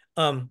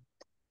 And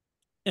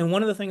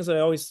one of the things that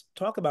I always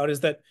talk about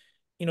is that,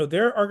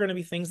 there are going to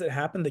be things that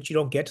happen that you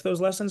don't get to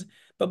those lessons,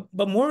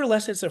 but more or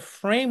less it's a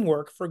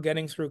framework for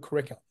getting through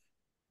curriculum.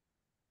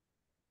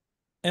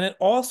 And it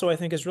also, I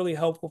think, is really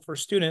helpful for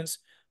students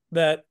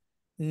that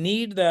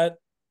need that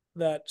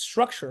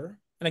structure.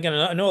 And again,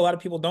 I know a lot of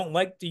people don't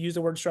like to use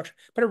the word structure,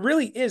 but it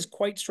really is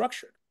quite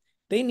structured.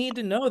 They need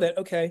to know that,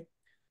 okay,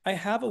 I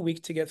have a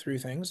week to get through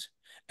things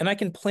and I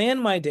can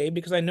plan my day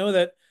because I know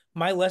that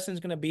my lesson is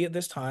going to be at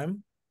this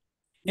time.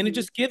 And it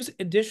just gives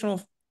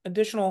additional,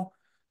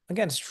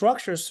 again,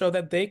 structure so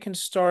that they can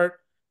start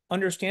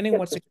understanding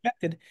what's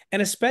expected.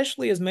 And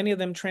especially as many of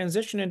them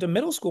transition into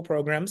middle school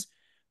programs,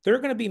 they're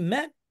going to be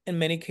met in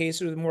many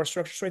cases with more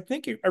structure. So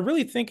I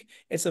really think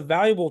it's a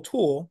valuable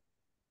tool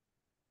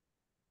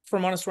for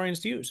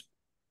Montessorians to use.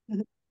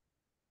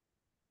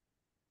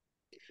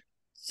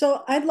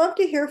 So I'd love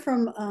to hear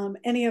from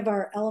any of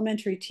our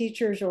elementary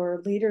teachers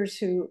or leaders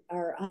who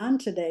are on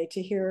today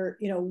to hear,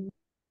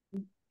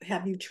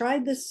 have you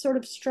tried this sort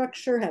of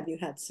structure? Have you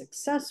had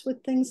success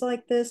with things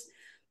like this?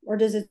 Or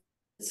does it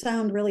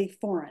sound really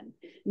foreign?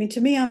 I mean,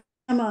 to me,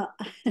 I'm a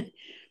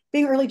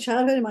being early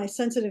childhood in my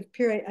sensitive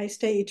period, I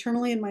stay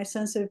eternally in my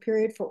sensitive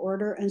period for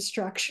order and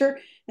structure.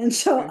 And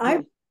so I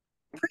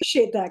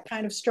appreciate that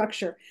kind of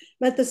structure.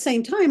 But at the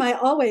same time, I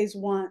always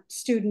want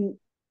student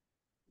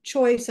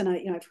choice. And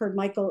I've heard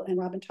Michael and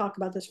Robin talk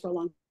about this for a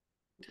long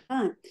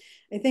time.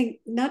 I think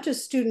not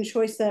just student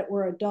choice that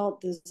we're adult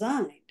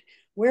designed.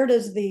 Where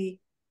does the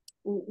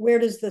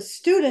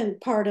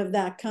student part of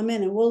that come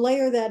in? And we'll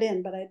layer that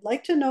in. But I'd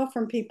like to know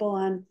from people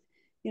on,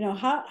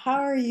 how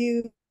are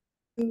you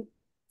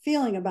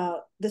feeling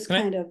about this Can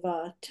I, kind of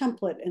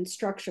template and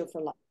structure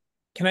for life?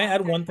 can I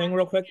add one thing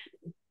real quick?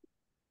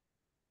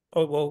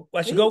 Oh, well,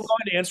 I should go Please.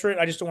 ahead and answer it.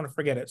 I just don't want to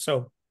forget it.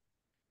 So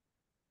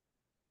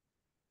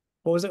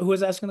what was it? Who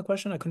was asking the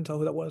question? I couldn't tell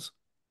who that was.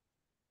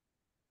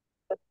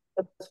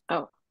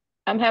 Oh,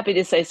 I'm happy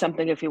to say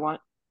something if you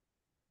want.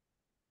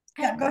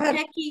 Yeah, go ahead.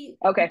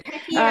 Okay.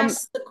 Becky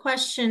asked the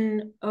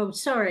question. Oh,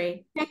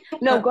 sorry.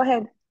 No, go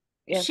ahead.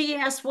 Yeah. She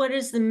asked, what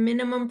is the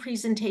minimum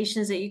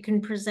presentations that you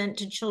can present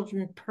to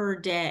children per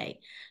day?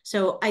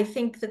 So I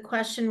think the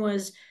question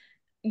was,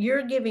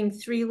 you're giving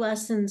 3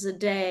 lessons a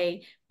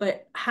day,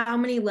 but how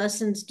many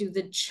lessons does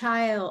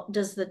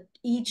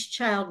each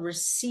child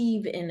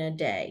receive in a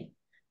day?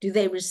 Do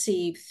they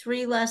receive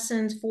 3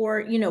 lessons,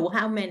 4,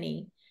 how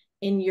many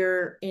in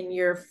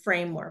your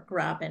framework,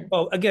 Robin?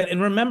 Well, again,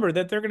 and remember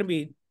that they're going to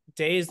be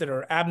days that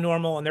are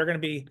abnormal, and they're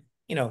going to be,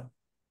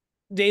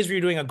 days where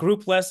you're doing a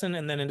group lesson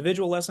and then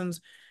individual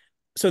lessons.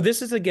 So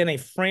this is, again, a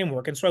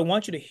framework. And so I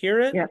want you to hear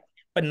it,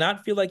 but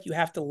not feel like you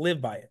have to live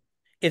by it.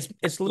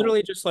 It's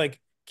literally just like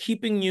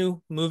keeping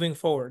you moving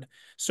forward.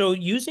 So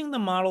using the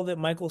model that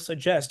Michael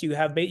suggests, you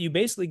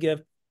basically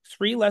give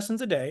 3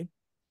 lessons a day,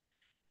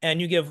 and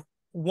you give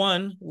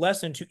 1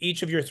 lesson to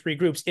each of your 3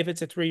 groups if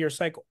it's a 3-year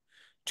cycle.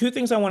 2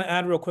 things I want to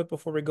add real quick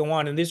before we go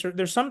on. And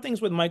there's some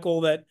things with Michael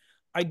that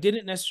I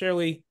didn't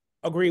necessarily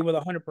agree with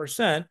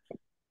 100%,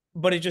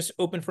 but it just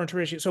opened for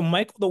interpretation. So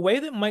Michael, the way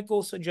that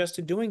Michael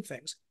suggested doing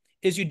things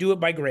is you do it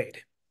by grade.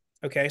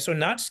 Okay, so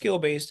not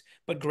skill-based,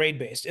 but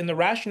grade-based. And the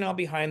rationale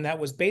behind that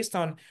was based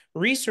on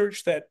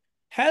research that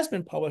has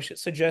been published. It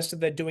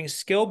suggested that doing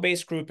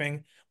skill-based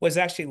grouping was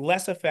actually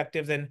less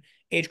effective than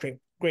age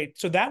grade.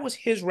 So that was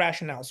his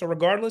rationale. So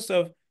regardless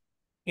of,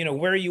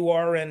 where you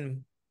are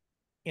in,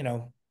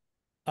 well,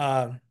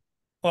 I'm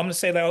going to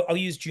say that I'll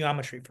use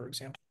geometry, for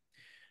example.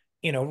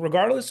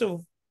 Regardless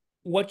of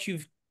what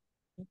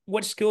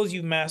skills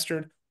you've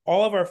mastered,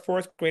 all of our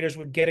 4th graders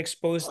would get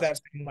exposed to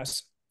that same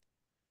lesson.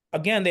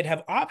 Again, they'd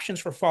have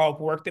options for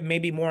follow-up work that may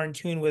be more in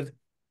tune with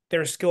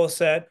their skill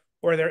set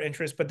or their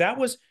interest, but that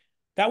was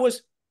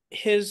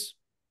his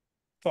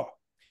thought.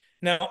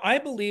 Now, I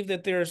believe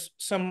that there's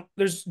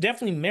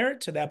definitely merit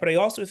to that, but I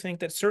also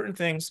think that certain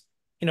things,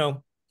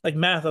 like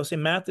math, I'll say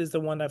math is the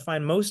one I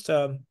find most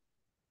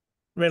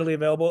readily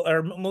available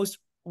or most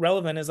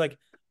relevant. Is like,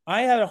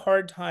 I had a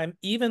hard time,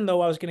 even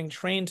though I was getting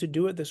trained to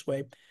do it this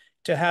way,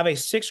 to have a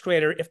 6th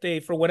grader, if they,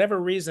 for whatever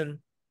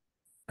reason,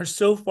 are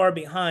so far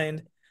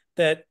behind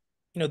that,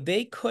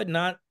 they could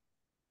not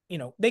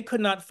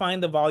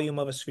find the volume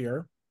of a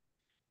sphere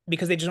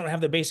because they just don't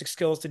have the basic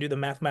skills to do the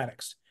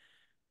mathematics.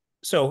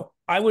 So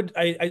I would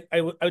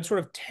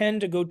sort of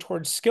tend to go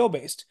towards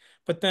skill-based,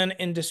 but then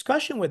in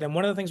discussion with them,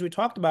 one of the things we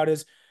talked about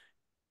is,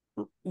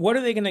 what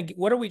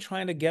are we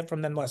trying to get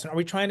from them lesson? Are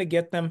we trying to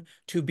get them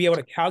to be able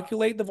to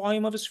calculate the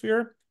volume of a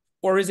sphere?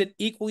 Or is it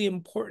equally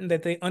important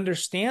that they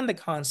understand the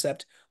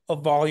concept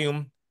of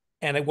volume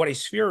and what a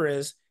sphere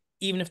is,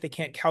 even if they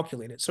can't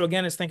calculate it? So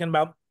again, it's thinking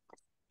about,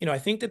 I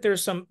think that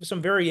there's some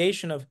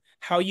variation of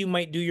how you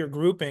might do your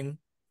grouping.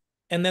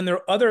 And then there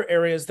are other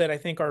areas that I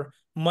think are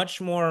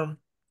much more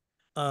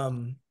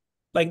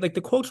like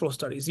the cultural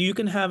studies. You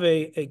can have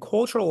a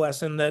cultural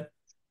lesson that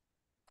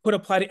could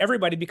apply to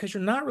everybody because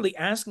you're not really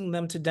asking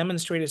them to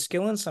demonstrate a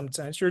skill in some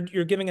sense.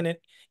 You're giving an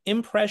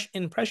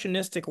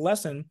impressionistic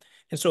lesson.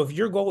 And so if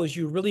your goal is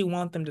you really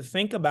want them to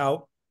think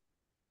about,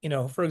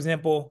 for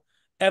example,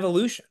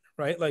 evolution,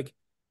 right? Like,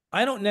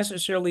 I don't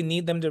necessarily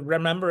need them to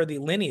remember the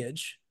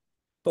lineage,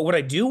 but what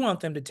I do want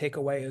them to take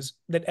away is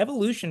that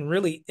evolution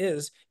really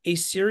is a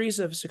series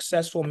of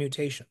successful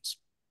mutations.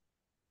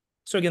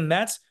 So again,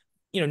 that's,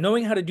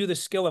 knowing how to do the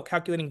skill of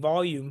calculating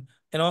volume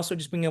and also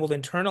just being able to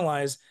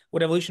internalize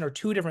what evolution are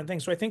 2 different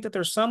things. So I think that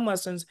there's some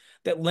lessons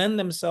that lend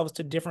themselves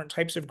to different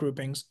types of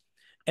groupings.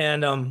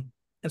 And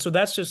so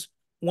that's just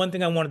one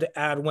thing I wanted to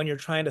add when you're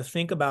trying to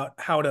think about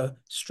how to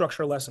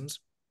structure lessons.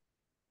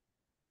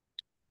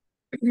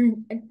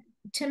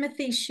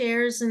 Timothy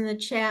shares in the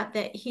chat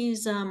that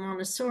he's a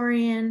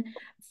Montessorian,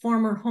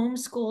 former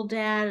homeschool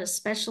dad, a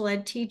special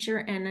ed teacher,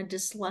 and a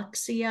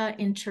dyslexia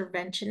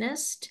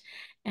interventionist.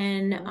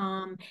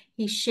 And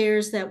he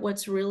shares that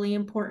what's really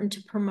important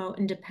to promote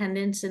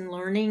independence in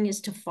learning is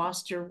to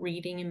foster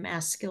reading and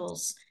math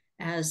skills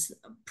as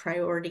a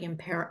priority,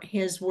 and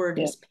his word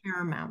is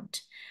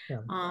paramount.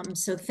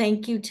 So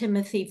thank you,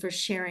 Timothy, for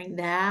sharing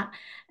that.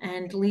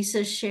 And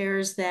Lisa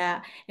shares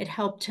that it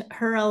helped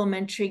her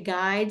elementary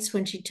guides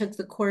when she took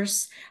the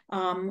course,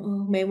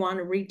 who may want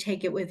to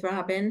retake it with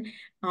Robin,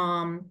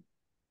 and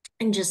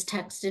just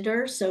texted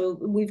her. So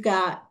we've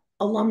got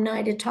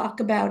alumni to talk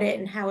about it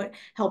and how it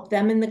helped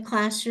them in the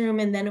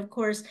classroom. And then, of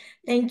course,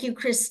 thank you,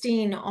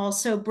 Christine,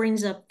 also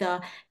brings up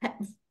the,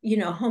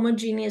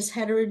 homogeneous,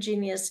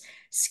 heterogeneous,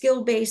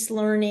 skill-based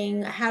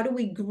learning. How do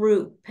we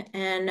group?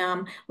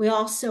 And we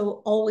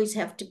also always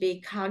have to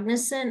be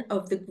cognizant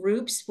of the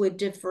groups with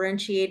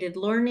differentiated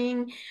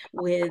learning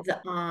with,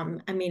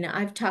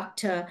 I've talked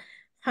to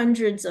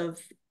hundreds of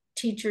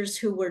teachers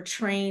who were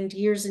trained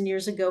years and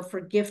years ago for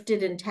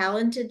gifted and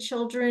talented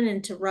children.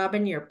 And to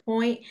Robin, your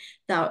point,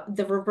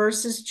 the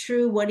reverse is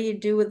true. What do you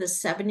do with a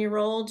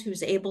 7-year-old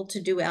who's able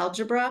to do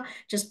algebra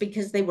just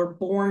because they were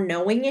born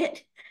knowing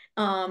it?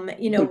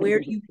 Where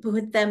do you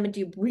put them?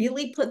 Do you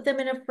really put them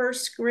in a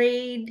first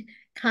grade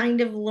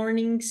kind of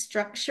learning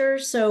structure?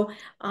 So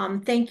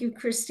thank you,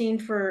 Christine,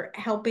 for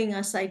helping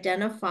us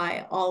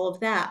identify all of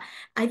that.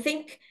 I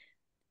think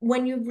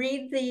when you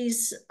read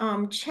these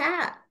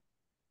chat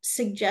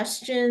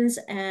suggestions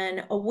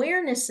and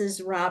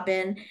awarenesses,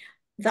 Robin,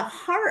 the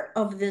heart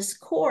of this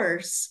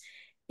course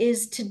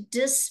is to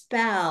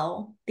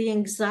dispel the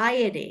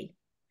anxiety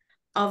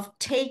of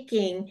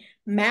taking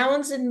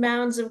mounds and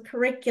mounds of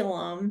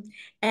curriculum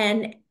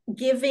and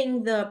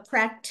giving the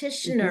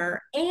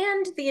practitioner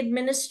and the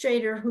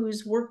administrator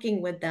who's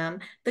working with them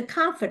the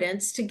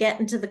confidence to get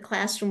into the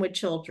classroom with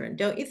children,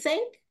 don't you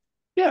think?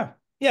 Yeah.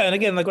 Yeah. And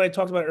again, like what I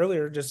talked about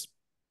earlier, just,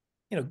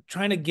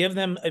 trying to give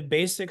them a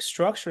basic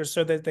structure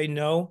so that they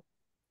know,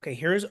 okay,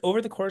 here's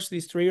over the course of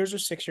these 3 years or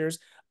 6 years,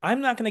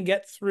 I'm not going to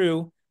get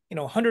through,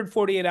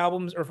 148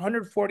 albums or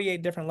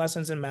 148 different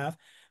lessons in math.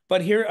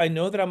 But here I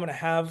know that I'm going to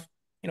have,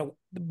 the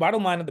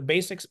bottom line of the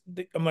basics,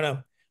 I'm going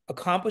to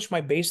accomplish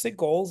my basic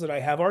goals that I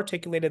have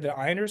articulated that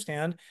I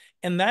understand.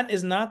 And that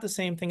is not the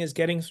same thing as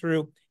getting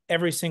through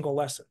every single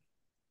lesson.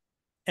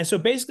 And so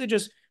basically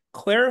just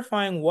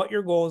clarifying what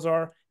your goals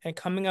are and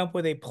coming up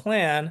with a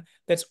plan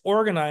that's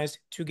organized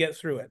to get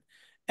through it.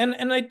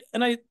 And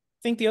I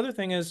think the other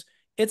thing is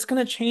it's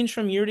going to change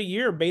from year to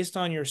year based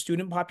on your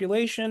student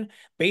population,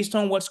 based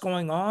on what's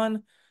going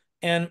on.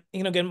 And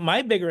again,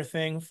 my bigger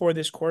thing for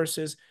this course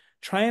is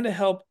trying to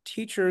help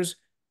teachers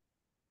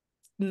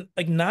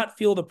like not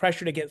feel the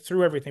pressure to get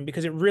through everything,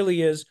 because it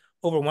really is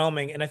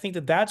overwhelming. And I think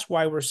that that's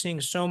why we're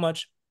seeing so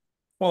much,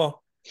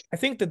 well, I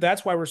think that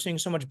that's why we're seeing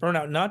so much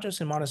burnout, not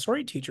just in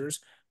Montessori teachers,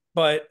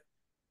 but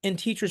in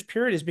teachers,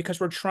 period, is because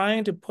we're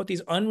trying to put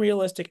these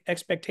unrealistic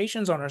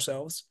expectations on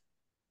ourselves,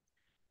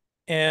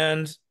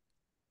 and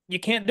you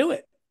can't do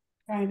it.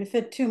 Trying to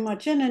fit too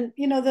much in. And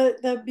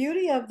the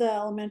beauty of the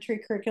elementary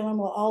curriculum,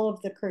 well, all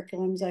of the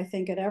curriculums, I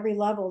think at every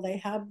level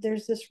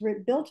there's this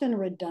built-in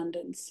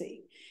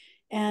redundancy.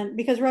 And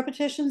because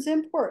repetition is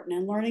important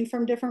and learning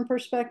from different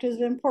perspectives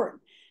is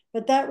important.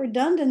 But that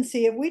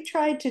redundancy, if we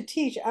tried to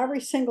teach every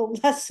single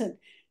lesson,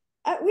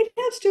 we'd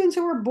have students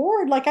who were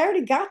bored. Like, I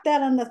already got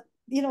that on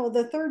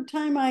the third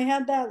time I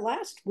had that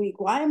last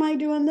week. Why am I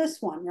doing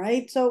this one,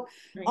 right? So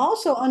Right.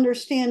 also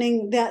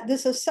understanding that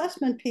this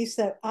assessment piece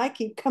that I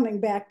keep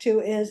coming back to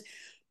is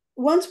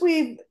once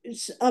we've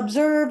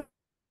observed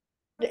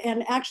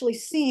and actually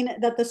seen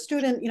that the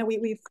student,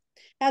 we've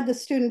had the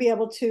student be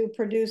able to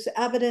produce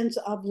evidence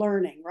of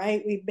learning,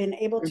 right? We've been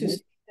able to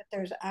see that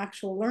there's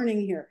actual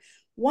learning here.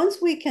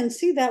 Once we can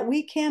see that,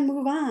 we can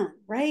move on,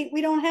 right?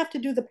 We don't have to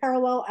do the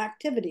parallel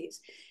activities.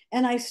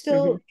 And I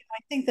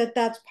think that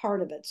that's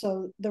part of it.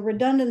 So the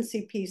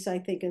redundancy piece, I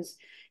think, is,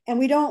 and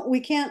we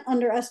can't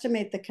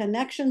underestimate the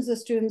connections the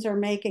students are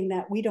making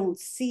that we don't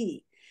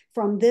see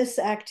from this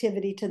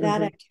activity to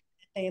that activity.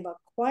 They have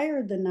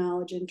acquired the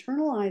knowledge,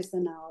 internalized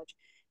the knowledge,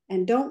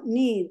 and don't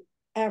need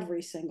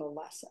every single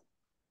lesson.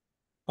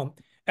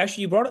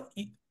 Actually, you brought up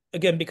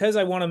again, because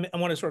I want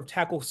to sort of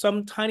tackle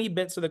some tiny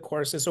bits of the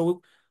courses.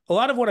 So a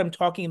lot of what I'm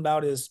talking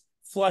about is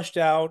flushed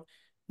out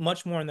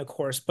much more in the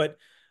course, but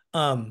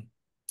one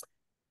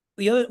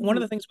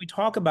of the things we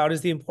talk about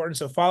is the importance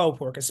of follow-up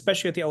work,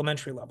 especially at the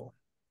elementary level.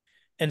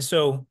 And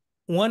so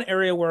one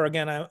area where,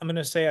 again, I'm going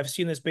to say I've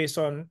seen this based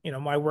on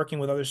my working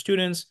with other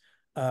students,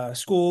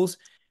 schools,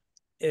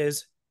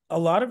 is a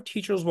lot of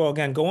teachers will,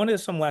 again, go into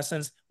some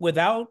lessons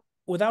without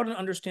an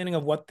understanding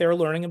of what their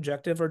learning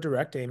objective or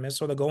direct aim is.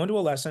 So they'll go into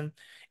a lesson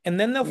and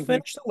then they'll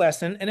finish the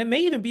lesson, and it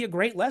may even be a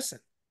great lesson,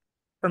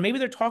 or maybe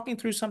they're talking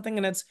through something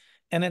and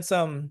it's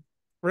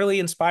really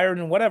inspired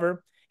and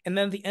whatever. And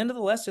then at the end of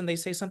the lesson, they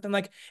say something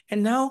like,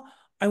 and now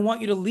I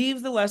want you to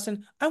leave the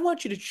lesson. I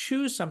want you to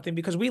choose something,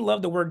 because we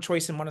love the word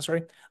choice in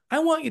Montessori. I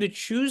want you to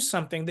choose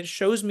something that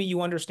shows me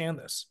you understand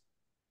this,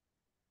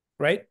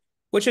 right?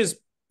 Which is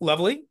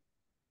lovely.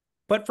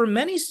 But for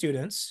many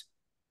students,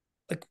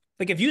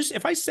 like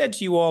if I said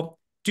to you all,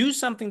 do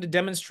something to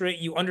demonstrate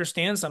you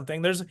understand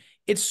something,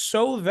 it's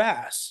so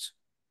vast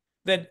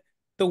that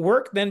the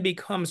work then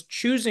becomes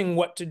choosing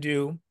what to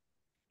do,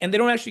 and they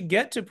don't actually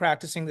get to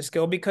practicing the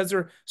skill because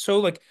they're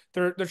so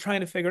they're trying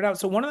to figure it out.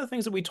 So one of the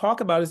things that we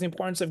talk about is the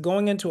importance of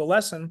going into a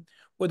lesson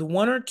with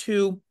one or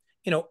two,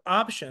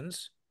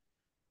 options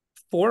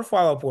for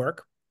follow-up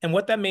work. And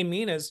what that may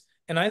mean is,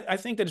 and I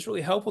think that it's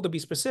really helpful to be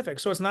specific.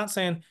 So it's not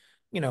saying,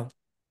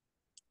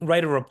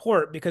 write a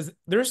report, because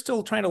they're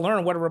still trying to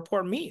learn what a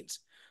report means.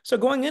 So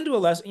going into a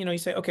lesson, you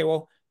say, okay,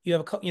 well, you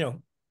have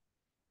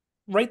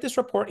write this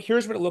report.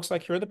 Here's what it looks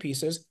like. Here are the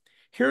pieces.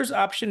 Here's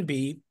option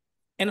B.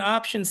 And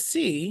option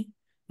C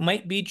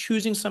might be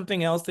choosing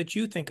something else that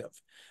you think of,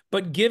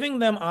 but giving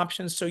them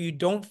options so you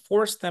don't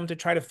force them to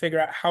try to figure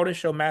out how to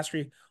show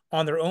mastery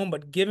on their own,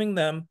 but giving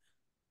them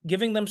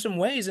some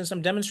ways and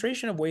some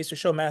demonstration of ways to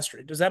show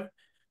mastery.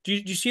 Do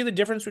you see the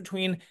difference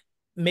between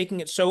making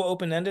it so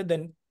open-ended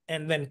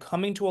and then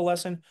coming to a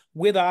lesson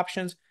with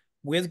options,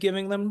 with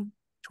giving them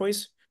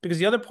choice. Because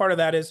the other part of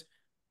that is,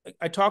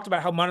 I talked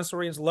about how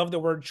Montessorians love the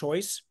word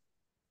choice,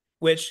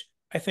 which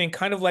I think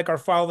kind of like our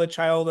follow the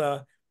child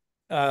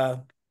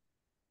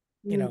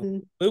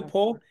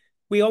loophole,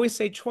 we always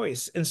say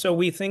choice. And so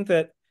we think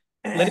that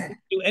letting them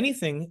do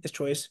anything is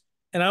choice.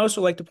 And I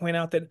also like to point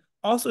out that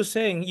also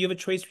saying you have a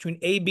choice between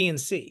A, B, and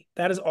C,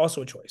 that is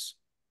also a choice.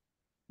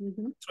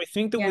 So I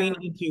think that we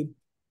need to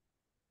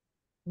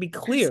be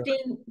clear.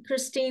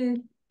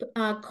 Christine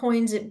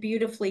coins it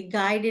beautifully,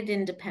 guided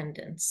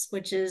independence,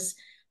 which is,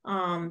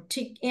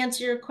 to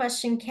answer your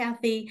question,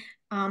 Kathy,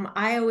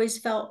 I always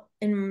felt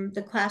in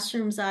the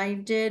classrooms I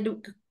did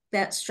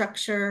that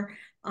structure,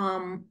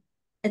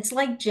 it's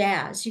like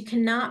jazz. You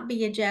cannot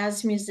be a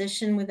jazz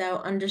musician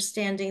without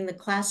understanding the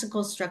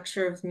classical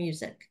structure of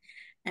music.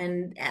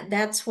 And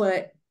that's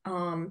what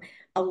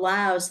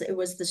it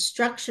was the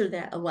structure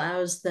that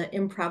allows the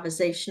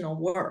improvisational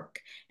work.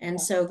 And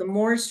so the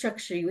more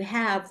structure you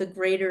have, the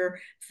greater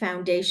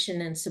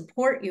foundation and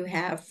support you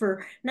have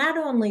for not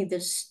only the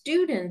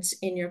students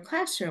in your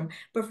classroom,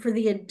 but for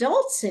the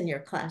adults in your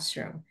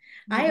classroom.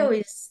 I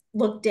always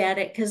looked at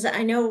it because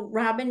I know,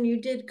 Robin,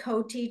 you did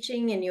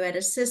co-teaching and you had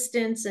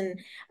assistants. And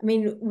I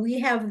mean, we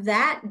have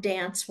that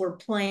dance we're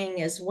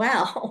playing as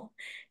well.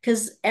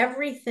 Because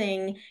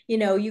everything,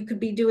 you could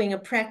be doing a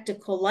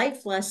practical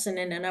life lesson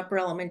in an upper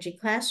elementary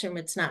classroom.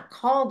 It's not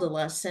called a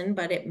lesson,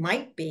 but it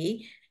might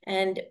be.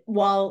 And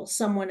while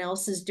someone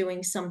else is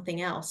doing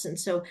something else. And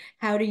so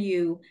how do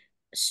you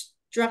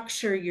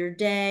structure your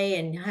day,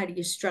 and how do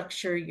you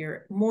structure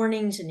your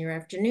mornings and your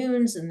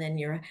afternoons and then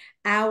your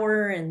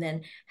hour, and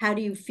then how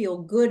do you feel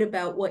good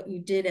about what you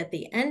did at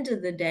the end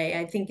of the day,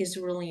 I think is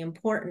really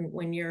important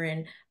when you're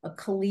in a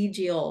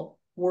collegial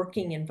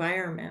working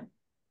environment.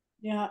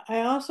 Yeah,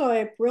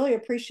 I really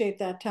appreciate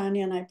that,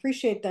 Tanya, and I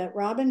appreciate that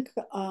Robin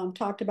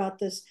talked about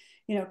this,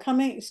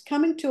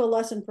 coming to a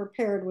lesson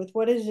prepared with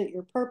what is it,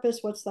 your purpose,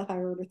 what's the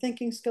higher order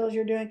thinking skills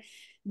you're doing.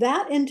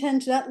 That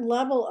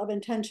level of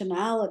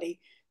intentionality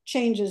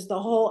changes the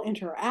whole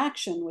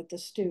interaction with the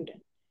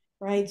student,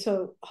 right?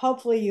 So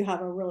hopefully you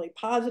have a really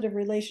positive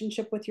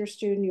relationship with your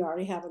student, you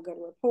already have a good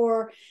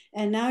rapport,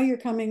 and now you're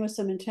coming with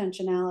some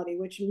intentionality,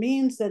 which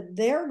means that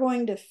they're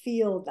going to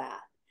feel that.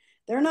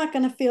 They're not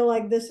going to feel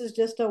like this is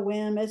just a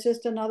whim. It's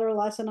just another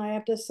lesson I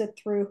have to sit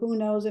through. Who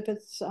knows if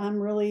I'm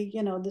really,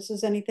 this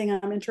is anything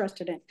I'm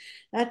interested in.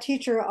 That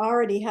teacher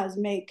already has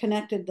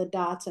connected the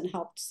dots and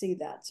helped see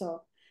that.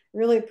 So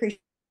really appreciate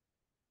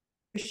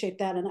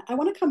that. And I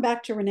want to come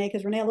back to Renee,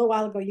 because Renee, a little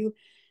while ago, you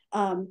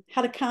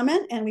had a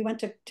comment and we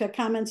went to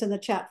comments in the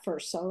chat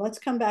first. So let's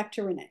come back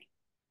to Renee.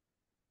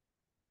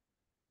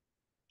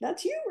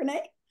 That's you,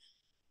 Renee.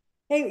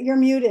 Hey, you're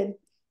muted.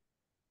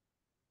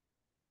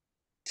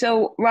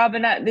 So,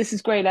 Robin, this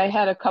is great. I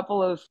had a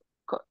couple of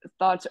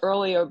thoughts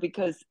earlier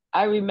because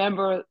I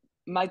remember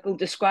Michael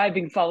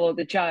describing Follow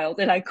the Child,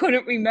 and I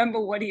couldn't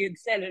remember what he had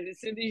said. And as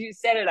soon as you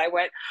said it, I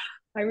went,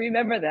 I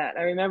remember that.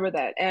 I remember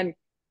that. And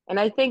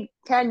I think,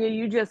 Tanya,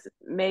 you just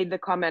made the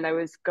comment I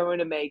was going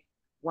to make,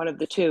 one of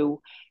the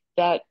two,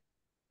 that,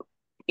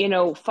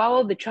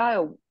 Follow the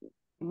Child,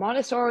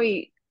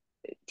 Montessori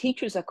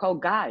teachers are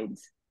called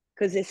guides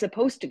because they're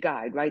supposed to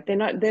guide, right? They're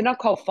not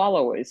called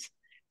followers.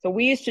 So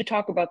we used to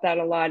talk about that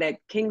a lot at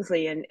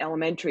Kingsley and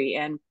Elementary.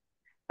 And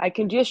I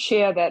can just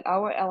share that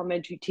our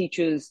elementary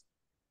teachers,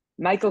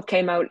 Michael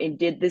came out and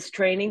did this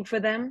training for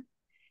them.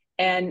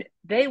 And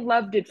they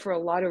loved it for a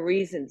lot of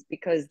reasons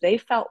because they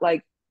felt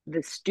like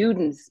the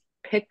students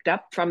picked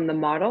up from the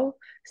model.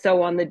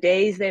 So on the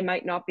days they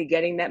might not be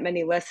getting that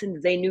many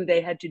lessons, they knew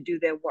they had to do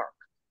their work,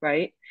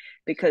 right?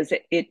 Because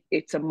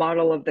it's a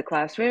model of the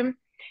classroom.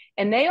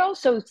 And they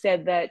also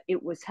said that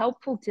it was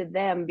helpful to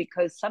them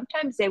because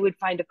sometimes they would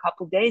find a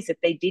couple days that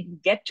they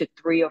didn't get to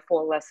 3 or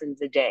 4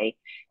 lessons a day.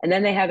 And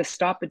then they had to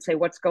stop and say,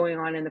 what's going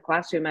on in the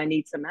classroom? I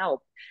need some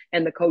help.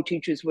 And the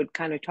co-teachers would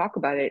kind of talk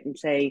about it and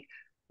say,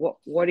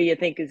 what do you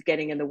think is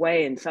getting in the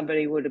way? And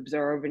somebody would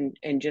observe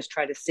and just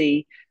try to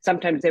see.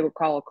 Sometimes they would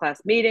call a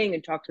class meeting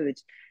and talk to the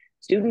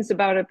students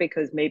about it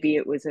because maybe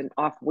it was an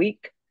off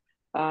week.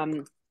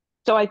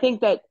 So I think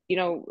that,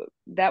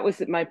 that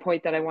was my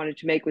point that I wanted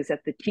to make, was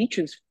that the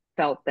teachers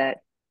felt that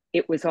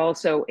it was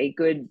also a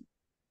good,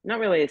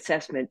 not really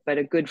assessment, but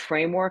a good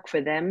framework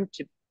for them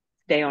to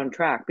stay on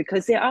track,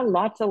 because there are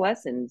lots of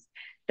lessons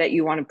that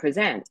you want to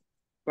present,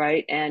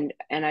 right? And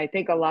I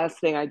think a last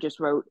thing I just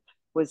wrote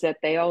was that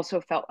they also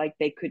felt like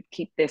they could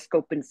keep their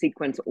scope and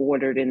sequence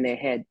ordered in their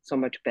head so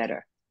much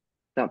better.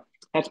 So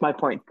that's my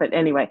point. But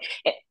anyway,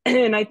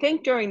 and I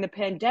think during the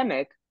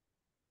pandemic,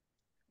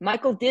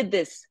 Michael did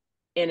this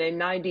in a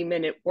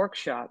 90-minute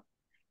workshop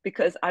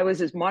because I was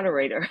his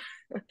moderator,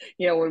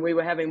 when we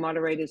were having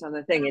moderators on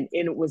the thing, and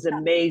it was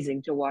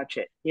amazing to watch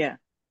it. Yeah.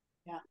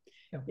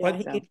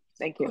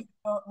 Thank you.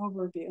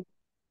 Overview.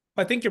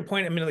 I think your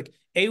point, like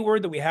a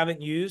word that we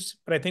haven't used,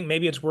 but I think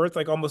maybe it's worth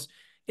almost,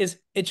 is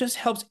it just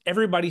helps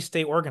everybody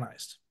stay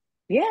organized.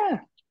 Yeah.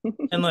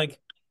 And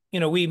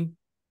again,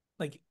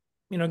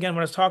 when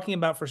I was talking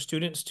about for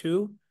students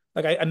too,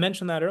 like I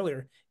mentioned that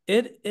earlier,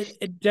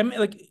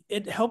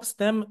 it helps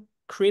them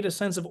create a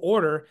sense of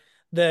order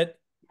that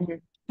I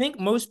think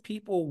most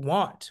people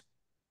want.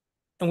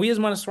 And we as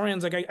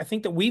Montessorians, like I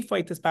think that we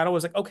fight this battle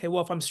was like, okay,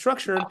 well, if I'm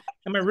structured,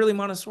 am I really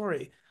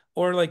Montessori?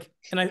 Or like,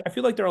 and I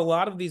feel like there are a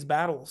lot of these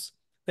battles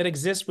that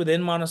exist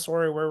within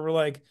Montessori where we're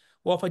like,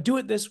 well, if I do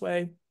it this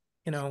way,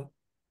 you know,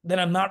 then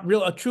I'm not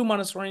a true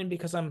Montessorian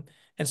because and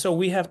so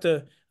we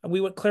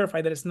would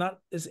clarify that it's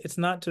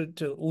not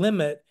to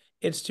limit,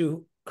 it's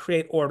to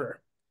create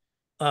order.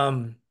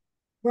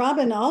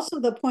 Robin, also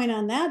the point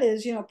on that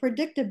is,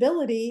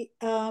 predictability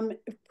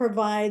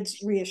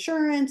provides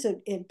reassurance,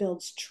 it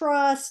builds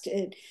trust,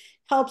 it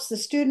helps the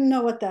student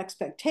know what the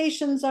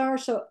expectations are.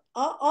 So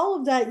all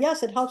of that,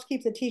 yes, it helps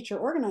keep the teacher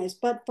organized,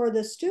 but for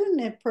the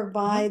student, it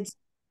provides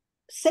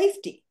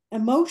safety,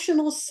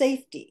 emotional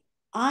safety.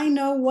 I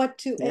know what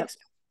to expect.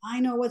 I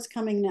know what's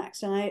coming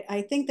next. And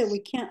I think that we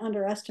can't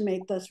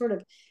underestimate the sort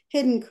of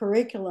hidden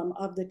curriculum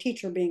of the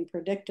teacher being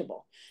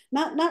predictable.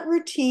 Not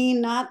routine,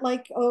 not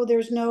like, oh,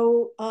 there's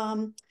no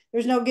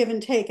give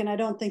and take. And I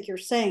don't think you're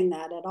saying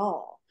that at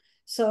all.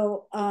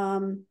 So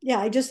yeah,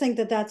 I just think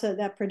that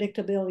that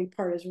predictability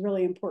part is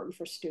really important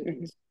for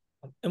students.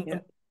 Yeah.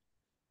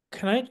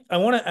 I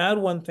want to add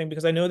one thing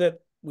because I know that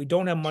we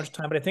don't have much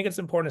time, but I think it's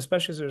important,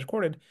 especially as it's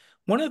recorded.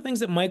 One of the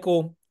things that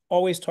Michael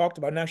always talked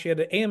about, and actually at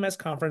the AMS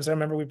conference, I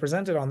remember we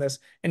presented on this,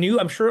 and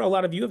I'm sure a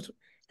lot of you have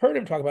heard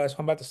him talk about this.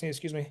 I'm about to sneeze,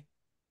 excuse me.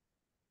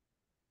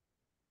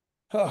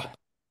 Oh,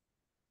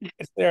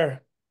 it's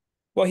there.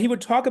 Well, he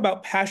would talk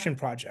about passion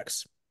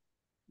projects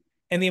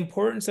and the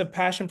importance of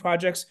passion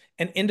projects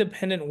and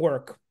independent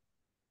work.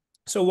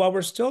 So while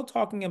we're still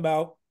talking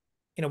about,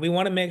 we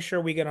want to make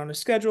sure we get on a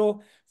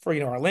schedule for,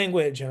 our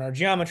language and our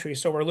geometry.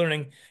 So we're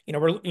learning,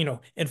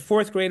 in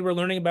fourth grade, we're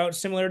learning about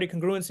similarity,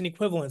 congruence, and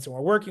equivalence, and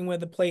we're working with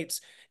the plates.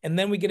 And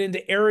then we get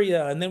into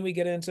area, and then we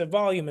get into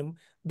volume, and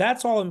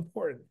that's all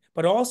important.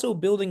 But also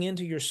building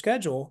into your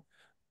schedule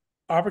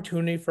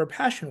opportunity for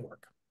passion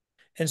work.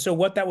 And so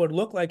what that would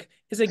look like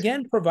is,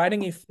 again,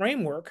 providing a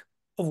framework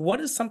of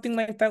what does something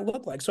like that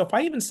look like. So if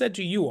I even said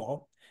to you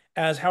all,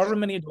 as however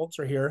many adults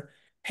are here,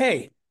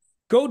 hey,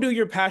 go do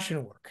your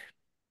passion work,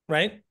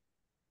 right?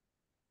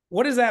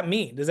 What does that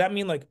mean? Does that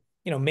mean like,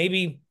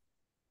 maybe,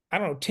 I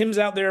don't know, Tim's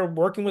out there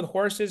working with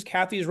horses,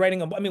 Kathy's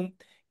writing I mean,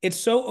 it's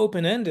so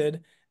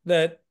open-ended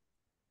that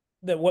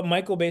what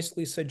Michael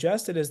basically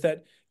suggested is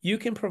that you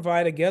can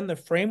provide, again, the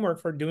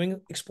framework for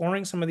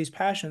exploring some of these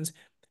passions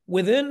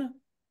within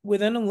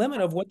a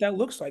limit of what that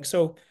looks like.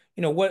 So,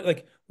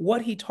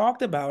 what he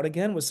talked about,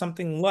 again, was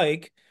something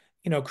like,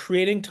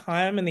 creating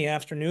time in the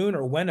afternoon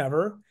or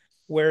whenever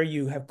where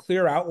you have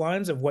clear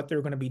outlines of what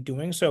they're going to be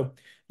doing. So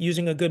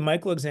using a good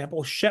Michael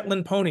example,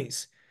 Shetland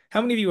ponies.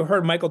 How many of you have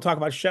heard Michael talk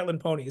about Shetland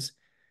ponies?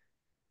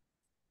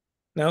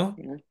 No?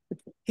 Yeah.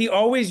 He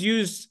always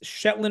used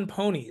Shetland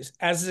ponies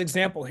as his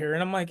example here.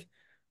 And I'm like,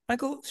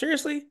 Michael,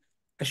 seriously?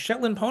 A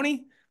Shetland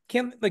pony?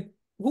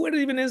 What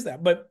even is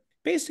that? But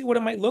basically what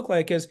it might look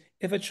like is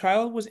if a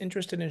child was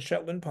interested in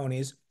Shetland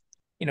ponies,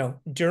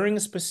 during a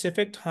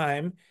specific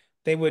time,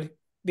 they would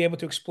be able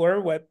to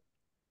explore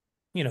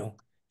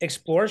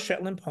explore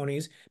Shetland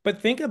ponies,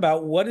 but think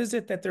about what is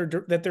it that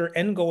their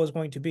end goal is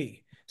going to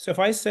be. So if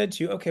I said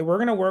to you, okay, we're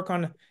going to work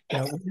on, we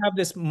have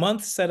this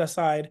month set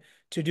aside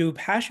to do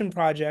passion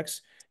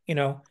projects,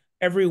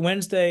 every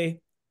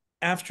Wednesday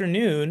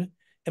afternoon.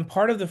 And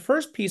part of the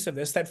first piece of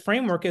this, that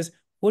framework is,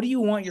 what do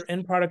you want your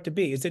end product to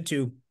be? Is it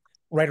to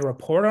write a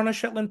report on a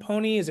Shetland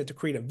pony? Is it to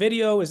create a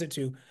video? Is it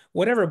to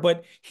whatever?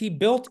 But he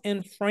built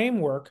in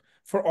framework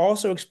for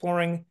also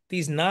exploring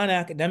these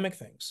non-academic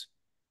things.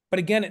 But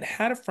again, it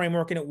had a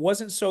framework and it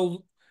wasn't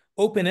so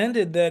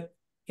open-ended that,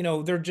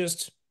 they're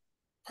just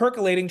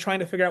percolating, trying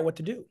to figure out what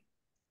to do.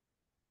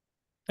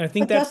 And I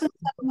think that doesn't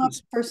set them up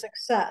for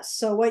success.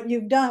 So what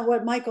you've done,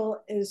 what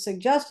Michael is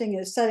suggesting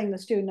is setting the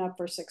student up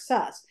for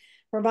success,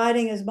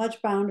 providing as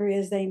much boundary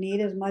as they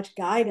need, as much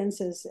guidance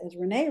as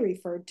Renee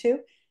referred to,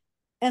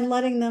 and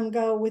letting them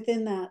go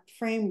within that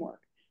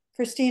framework.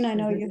 Christine, I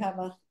know you have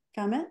a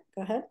comment.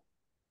 Go ahead.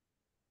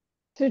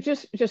 So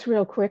just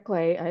real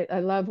quickly,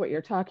 I love what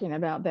you're talking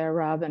about there,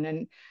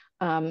 Robin.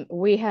 And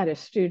we had a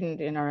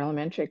student in our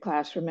elementary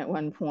classroom at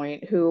one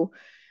point who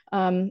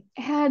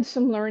had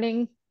some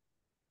learning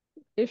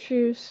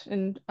issues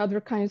and other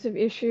kinds of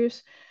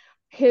issues.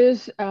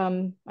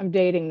 I'm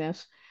dating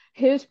this,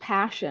 his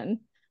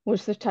passion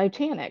was the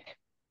Titanic.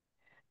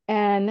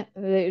 And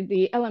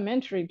the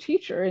elementary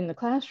teacher in the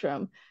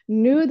classroom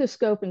knew the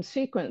scope and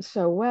sequence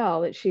so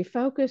well that she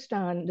focused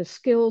on the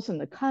skills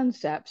and the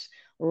concepts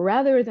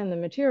rather than the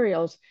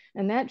materials.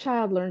 And that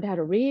child learned how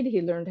to read.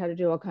 He learned how to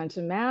do all kinds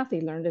of math.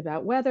 He learned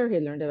about weather. He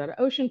learned about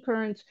ocean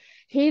currents.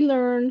 He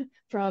learned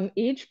from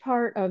each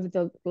part of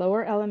the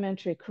lower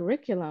elementary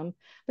curriculum,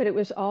 but it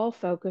was all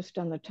focused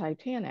on the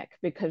Titanic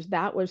because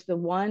that was the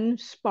one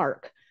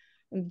spark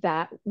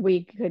that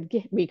we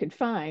could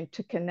find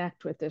to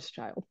connect with this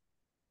child.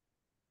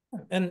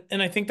 And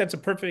I think that's a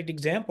perfect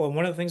example. And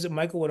one of the things that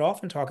Michael would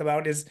often talk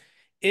about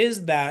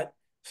is that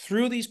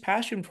through these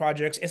passion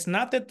projects, it's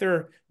not that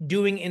they're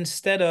doing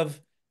instead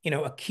of,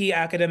 a key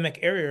academic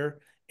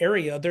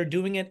area, they're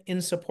doing it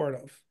in support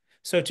of.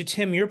 So to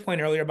Tim, your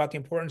point earlier about the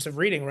importance of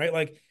reading, right?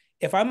 Like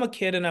if I'm a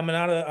kid and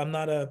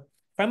if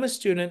I'm a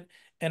student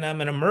and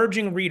I'm an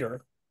emerging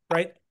reader,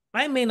 right?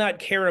 I may not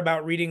care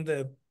about reading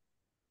the,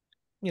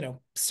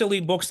 silly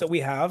books that we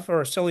have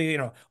or silly,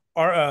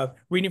 are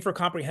reading for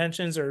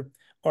comprehensions or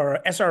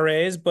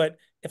SRAs. But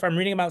if I'm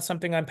reading about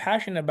something I'm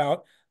passionate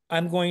about,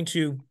 I'm going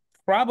to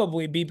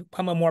probably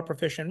become a more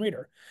proficient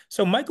reader.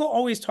 So Michael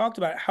always talked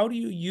about how do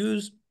you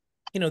use,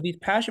 these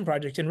passion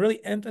projects and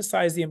really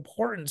emphasize the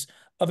importance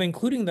of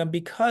including them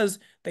because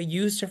they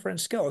use different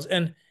skills.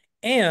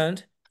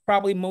 And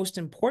probably most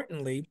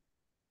importantly,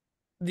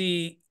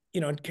 Christine,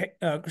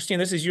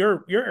 this is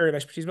your area of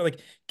expertise, but like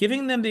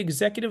giving them the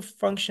executive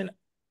function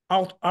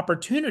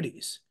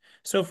opportunities.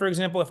 So, for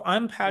example, if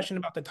I'm passionate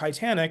about the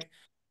Titanic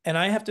and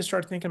I have to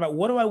start thinking about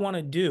what do I want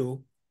to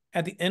do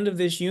at the end of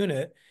this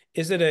unit,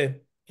 is it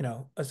a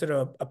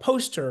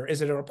poster?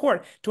 Is it a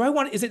report?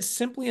 Is it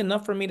simply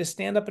enough for me to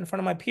stand up in front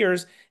of my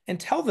peers and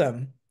tell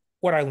them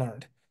what I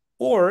learned?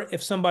 Or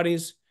if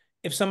somebody's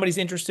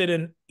interested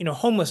in,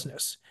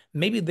 homelessness,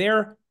 maybe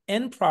their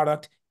end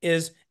product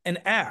is an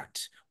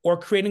act or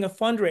creating a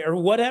fundraiser or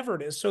whatever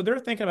it is. So they're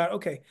thinking about,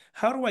 okay,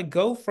 how do I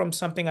go from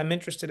something I'm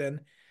interested in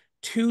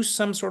to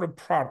some sort of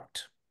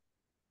product?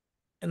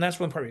 And that's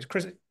one part of it.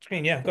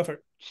 Christine, yeah, go for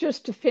it.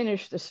 Just to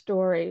finish the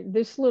story,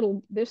 this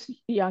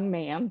young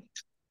man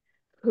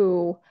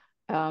who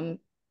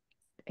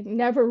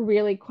never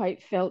really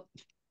quite felt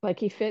like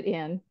he fit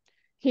in,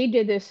 he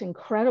did this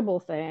incredible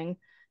thing.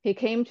 He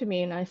came to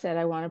me and I said,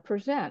 I want to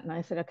present. And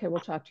I said, okay,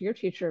 we'll talk to your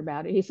teacher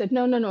about it. He said,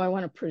 no, I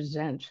want to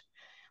present.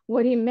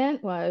 What he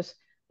meant was,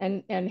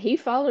 and he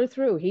followed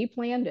through, he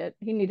planned it.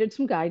 He needed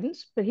some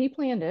guidance, but he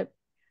planned it.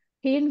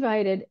 He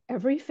invited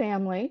every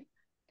family,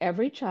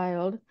 every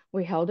child.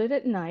 We held it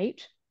at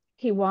night.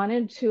 He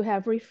wanted to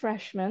have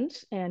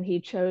refreshments and he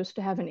chose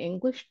to have an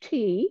English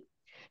tea.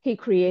 He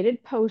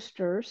created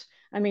posters.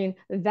 I mean,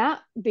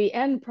 the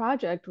end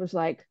project was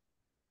like,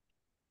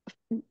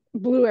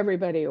 blew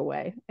everybody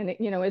away. And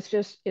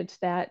it's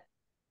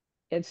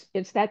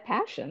that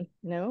passion,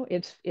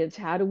 it's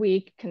how do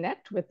we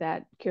connect with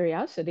that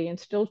curiosity and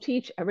still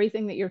teach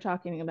everything that you're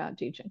talking about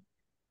teaching.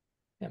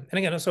 Yeah. And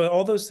again, so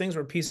all those things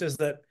were pieces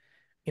that,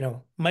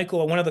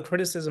 Michael, one of the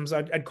criticisms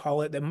I'd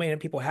call it that many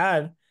people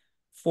had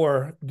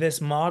for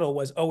this model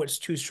was, oh, it's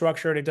too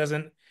structured. It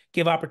doesn't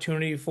give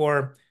opportunity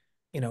for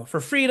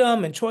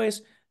freedom and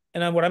choice.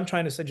 And what I'm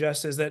trying to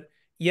suggest is that,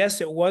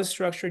 yes, it was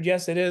structured.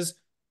 Yes, it is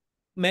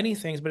many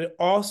things, but it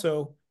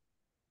also,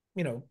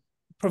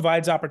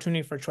 provides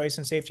opportunity for choice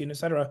and safety and et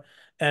cetera.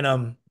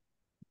 And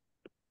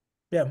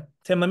yeah,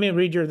 Tim, let me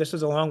read this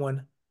is a long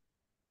one.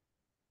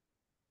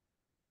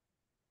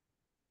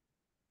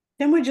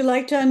 Tim, would you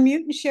like to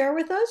unmute and share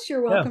with us?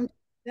 You're welcome to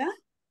do that.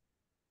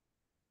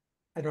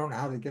 I don't know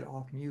how to get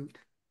off mute.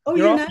 Oh,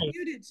 you're not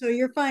muted, so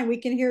you're fine. We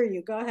can hear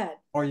you. Go ahead.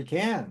 Oh, you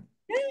can?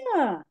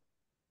 Yeah.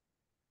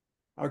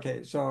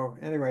 Okay, so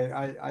anyway,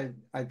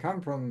 I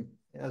come from,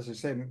 as I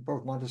say,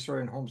 both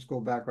Montessori and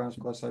homeschool backgrounds,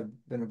 plus I've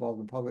been involved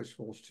in public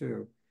schools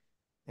too.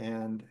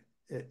 And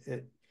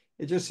it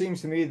just seems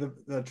to me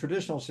the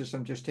traditional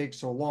system just takes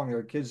so long. There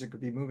are kids that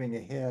could be moving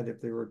ahead if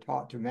they were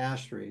taught to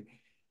mastery.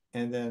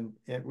 And then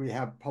we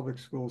have public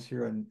schools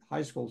here and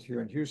high schools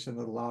here in Houston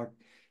that allow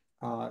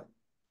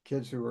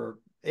kids who are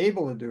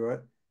able to do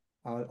it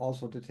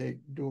also to take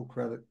dual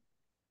credit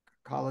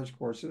college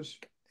courses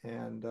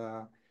and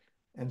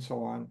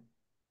so on.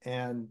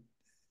 And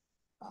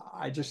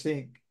I just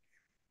think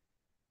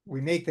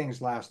we make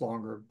things last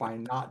longer by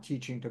not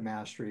teaching to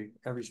mastery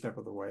every step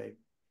of the way.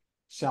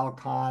 Sal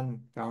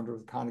Khan, founder of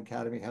the Khan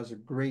Academy, has a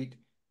great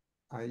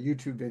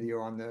YouTube video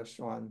on this,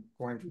 on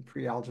going from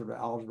pre-algebra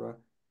to algebra,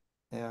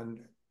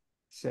 and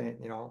saying,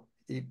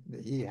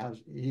 he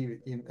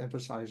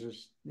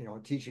emphasizes,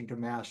 teaching to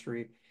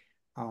mastery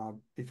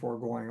before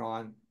going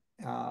on.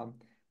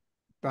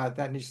 But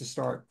that needs to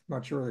start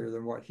much earlier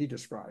than what he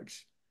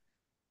describes.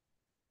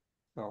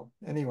 So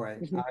anyway,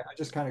 I'm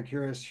just kind of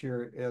curious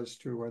here as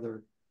to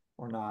whether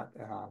or not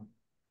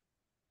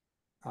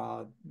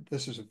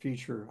this is a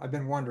feature. I've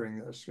been wondering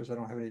this because I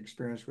don't have any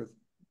experience with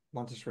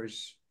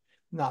Montessori's,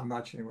 not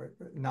much anyway,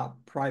 but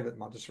not private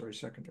Montessori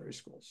secondary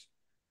schools.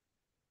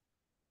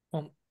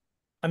 Well,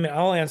 I mean,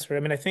 I'll answer. I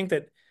mean, I think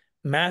that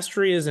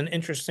mastery is an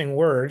interesting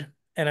word.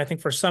 And I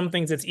think for some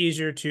things, it's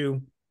easier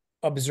to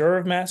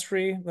observe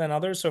mastery than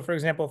others. So for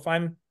example, if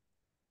I'm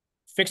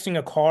fixing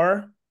a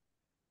car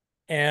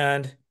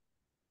and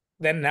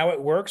then now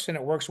it works and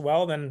it works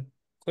well, then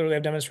clearly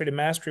I've demonstrated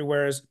mastery.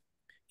 Whereas,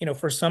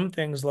 for some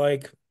things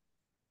like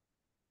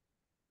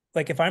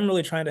if I'm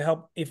really trying to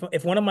help,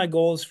 if one of my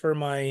goals for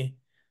my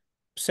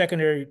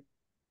secondary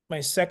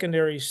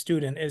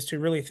student is to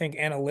really think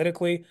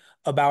analytically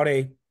about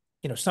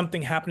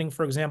something happening,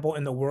 for example,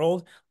 in the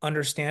world,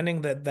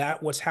 understanding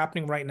that what's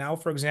happening right now,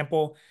 for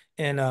example,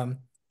 in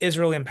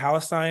Israel and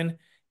Palestine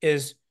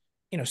is,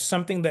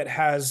 something that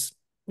has,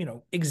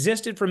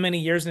 existed for many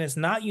years, and it's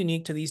not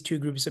unique to these two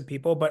groups of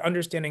people, but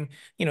understanding,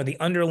 the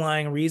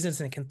underlying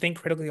reasons and can think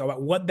critically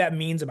about what that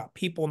means about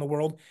people in the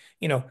world,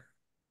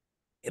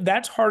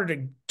 that's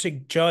harder to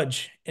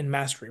judge in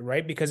mastery,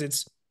 right? Because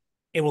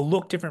it will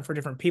look different for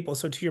different people.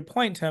 So to your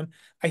point, Tim,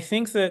 I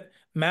think that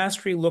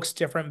mastery looks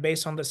different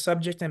based on the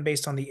subject and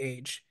based on the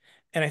age.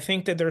 And I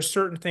think that there are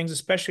certain things,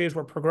 especially as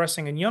we're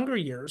progressing in younger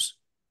years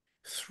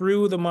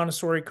through the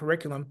Montessori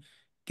curriculum,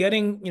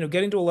 getting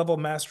to a level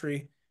of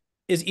mastery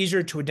is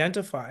easier to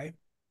identify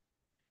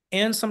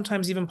and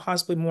sometimes even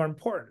possibly more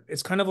important.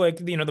 It's kind of like,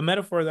 the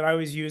metaphor that I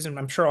always use, and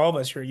I'm sure all of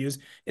us here use,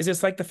 is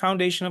it's like the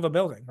foundation of a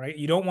building, right?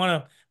 You don't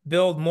want to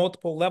build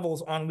multiple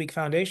levels on weak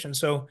foundation.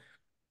 So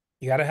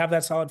you got to have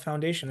that solid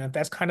foundation. And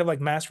that's kind of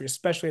like mastery,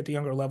 especially at the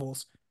younger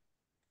levels.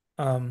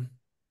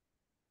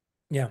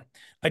 Yeah,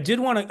 I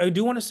do want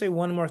to say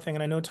one more thing,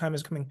 and I know time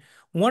is coming.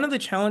 One of the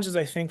challenges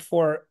I think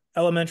for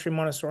elementary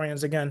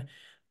Montessorians, again,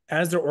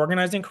 as they're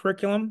organizing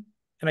curriculum,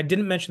 and I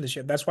didn't mention this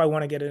yet, that's why I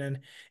want to get it in,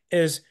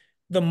 is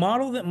the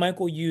model that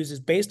Michael used is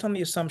based on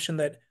the assumption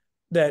that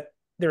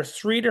there are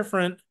three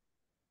different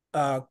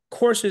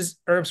courses,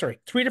 or I'm sorry,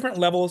 three different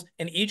levels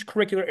in each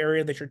curricular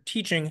area that you're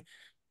teaching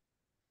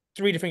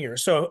 3 different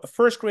years. So a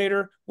first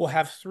grader will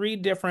have 3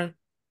 different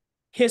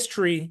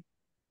history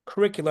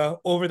curricula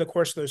over the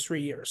course of those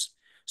 3 years.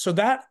 So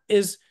that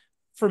is,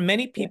 for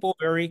many people,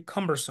 very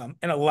cumbersome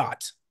and a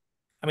lot.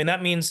 I mean,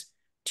 that means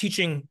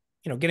teaching,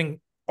 getting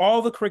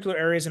all the curricular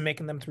areas and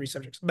making them 3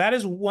 subjects. That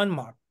is one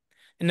model.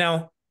 And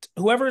now,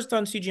 whoever has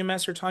done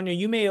CGMS, or Tanya,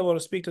 you may be able to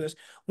speak to this.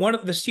 One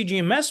of the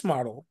CGMS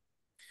model,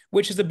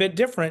 which is a bit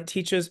different,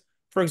 teaches,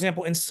 for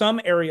example, in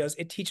some areas,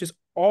 it teaches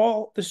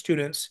all the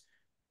students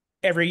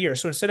every year.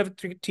 So instead of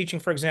teaching,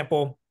 for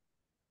example,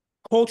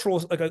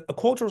 cultural, like a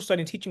cultural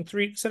study,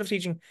 instead of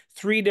teaching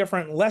 3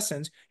 different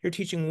lessons, you're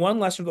teaching one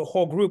lesson to the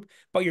whole group,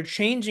 but you're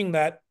changing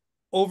that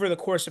over the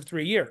course of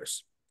 3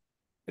 years.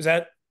 Is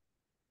that,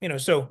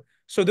 so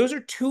those are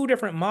 2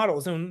 different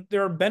models, and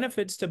there are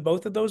benefits to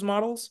both of those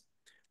models.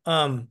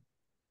 But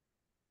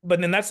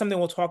then that's something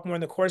we'll talk more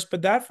in the course,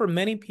 but that for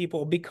many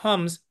people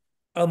becomes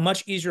a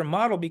much easier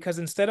model, because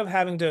instead of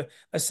having to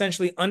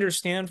essentially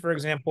understand, for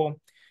example,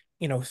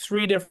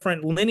 3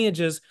 different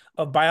lineages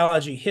of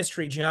biology,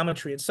 history,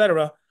 geometry,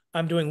 etc.,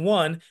 I'm doing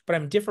one, but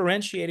I'm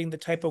differentiating the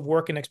type of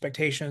work and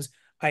expectations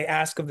I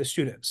ask of the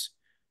students.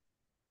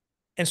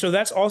 And so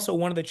that's also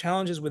one of the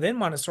challenges within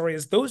Montessori,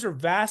 is those are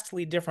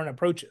vastly different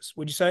approaches,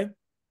 would you say?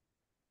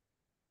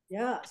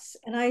 Yes,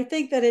 and I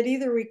think that it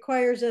either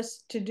requires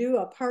us to do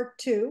a part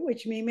 2,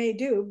 which we may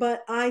do,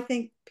 but I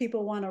think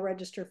people want to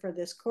register for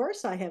this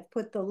course. I have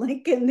put the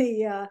link in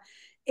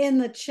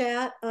the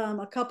chat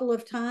a couple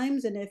of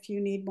times, and if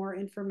you need more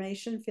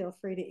information, feel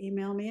free to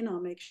email me, and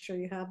I'll make sure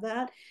you have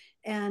that.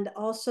 And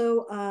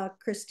also,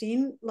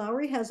 Christine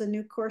Lowry has a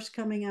new course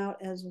coming out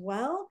as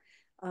well.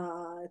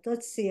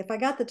 Let's see if I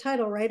got the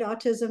title right: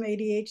 Autism,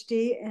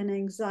 ADHD, and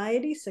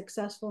Anxiety: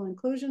 Successful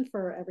Inclusion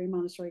for Every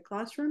Montessori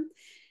Classroom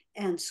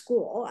and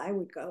School. I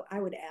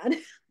would add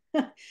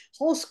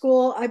whole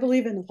school. I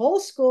believe in whole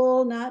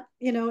school, not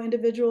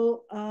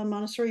individual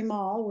Montessori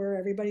mall where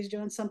everybody's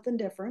doing something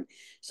different.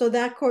 So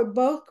that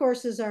both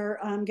courses are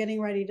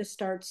getting ready to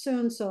start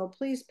soon. So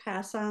please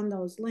pass on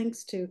those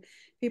links to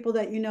people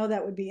that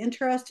that would be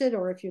interested,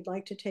 or if you'd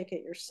like to take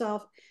it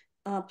yourself,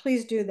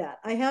 please do that.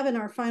 I have, in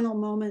our final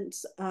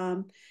moments,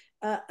 an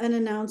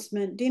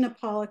announcement. Dina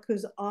Pollock,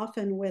 who's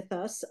often with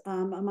us, a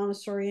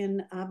Montessorian,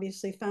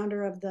 obviously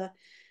founder of the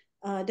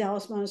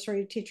Dallas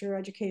Montessori Teacher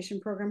Education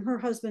Program. Her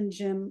husband,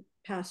 Jim,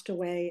 passed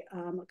away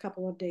a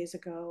couple of days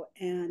ago,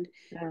 and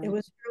it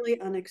was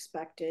really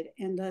unexpected.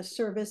 And the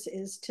service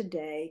is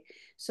today.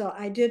 So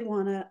I did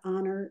want to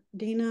honor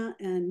Dina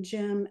and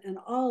Jim and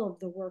all of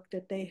the work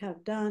that they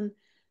have done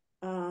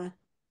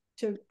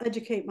to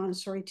educate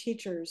Montessori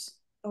teachers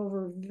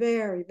over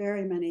very,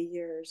 very many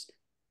years.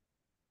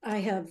 I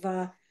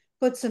have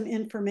put some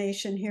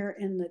information here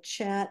in the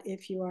chat.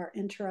 If you are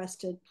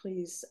interested,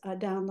 please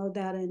download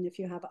that. And if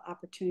you have an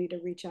opportunity to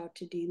reach out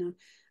to Dina,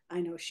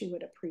 I know she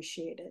would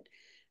appreciate it.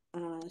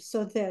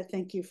 So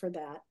thank you for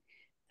that.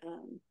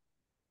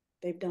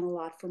 They've done a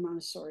lot for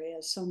Montessori,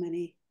 as so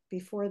many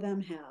before them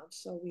have.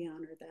 So we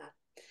honor that.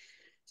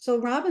 So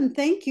Robin,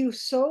 thank you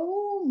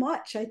so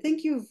much. I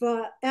think you've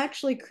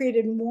actually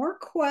created more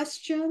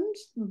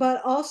questions,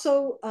 but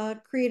also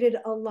created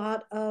a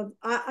lot of,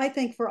 I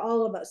think for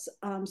all of us,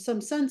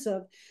 some sense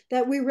of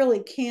that we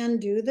really can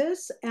do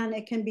this, and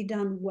it can be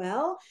done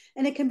well,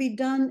 and it can be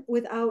done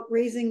without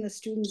raising the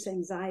students'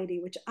 anxiety,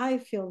 which I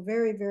feel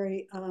very,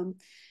 very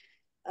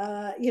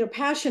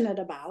passionate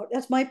about.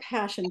 That's my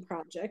passion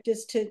project,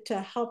 is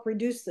to help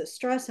reduce the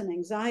stress and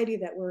anxiety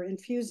that we're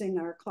infusing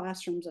our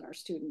classrooms and our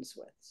students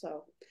with.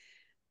 So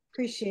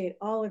appreciate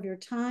all of your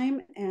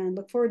time and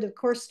look forward to the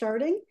course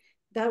starting.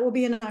 That will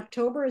be in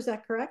October. Is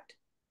that correct?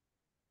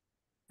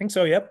 I think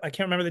so. Yep. I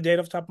can't remember the date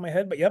off the top of my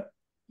head, but yep.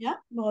 Yeah,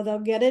 well, they'll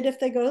get it if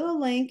they go to the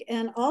link.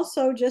 And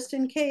also, just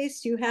in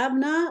case you have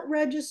not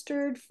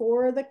registered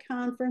for the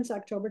conference,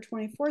 October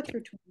 24th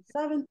through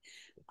 27th,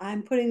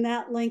 I'm putting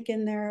that link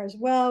in there as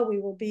well. We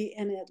will be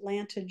in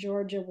Atlanta,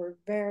 Georgia. We're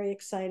very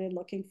excited,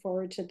 looking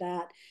forward to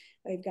that.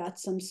 We've got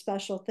some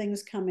special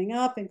things coming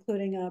up,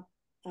 including a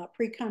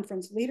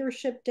pre-conference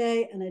leadership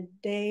day and a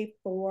day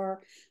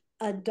for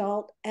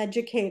adult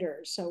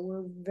educators. So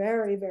we're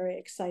very, very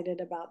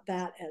excited about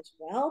that as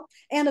well.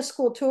 And a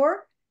school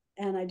tour.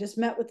 And I just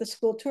met with the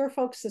school tour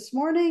folks this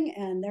morning,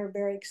 and they're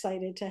very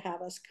excited to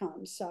have us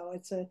come. So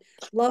it's a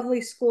lovely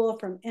school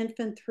from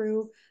infant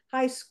through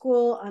high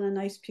school on a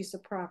nice piece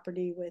of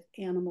property with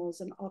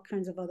animals and all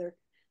kinds of other,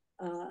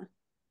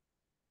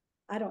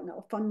 I don't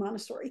know, fun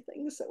Montessori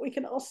things that we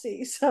can all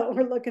see. So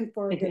we're looking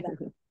forward to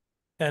that.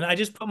 And I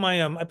just put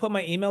my I put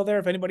my email there.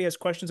 If anybody has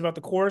questions about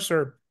the course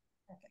or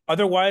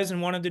otherwise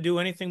and wanted to do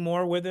anything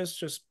more with this,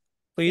 just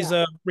please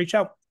reach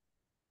out.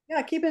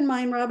 Yeah, keep in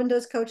mind, Robin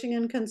does coaching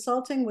and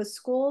consulting with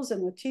schools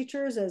and with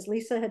teachers, as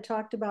Lisa had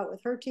talked about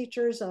with her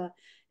teachers,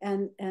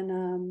 and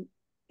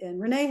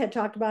Renee had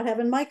talked about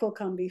having Michael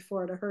come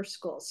before to her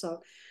school.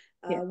 So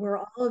we're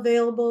all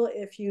available.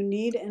 If you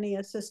need any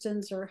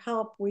assistance or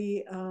help,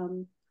 we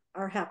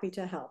are happy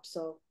to help.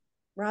 So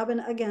Robin,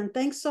 again,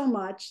 thanks so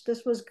much.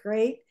 This was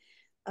great.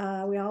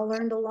 We all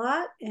learned a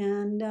lot,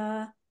 and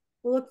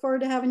we'll look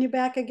forward to having you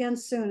back again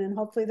soon, and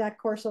hopefully that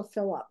course will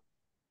fill up.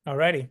 All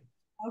righty.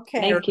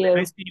 Okay. Thank you.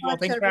 Nice to meet you all.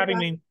 Thanks for having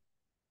me.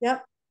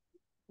 Yep.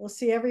 We'll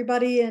see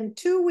everybody in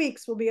 2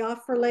 weeks. We'll be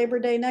off for Labor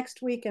Day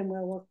next week, and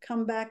we'll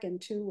come back in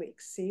 2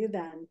 weeks. See you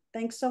then.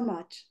 Thanks so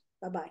much.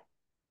 Bye-bye.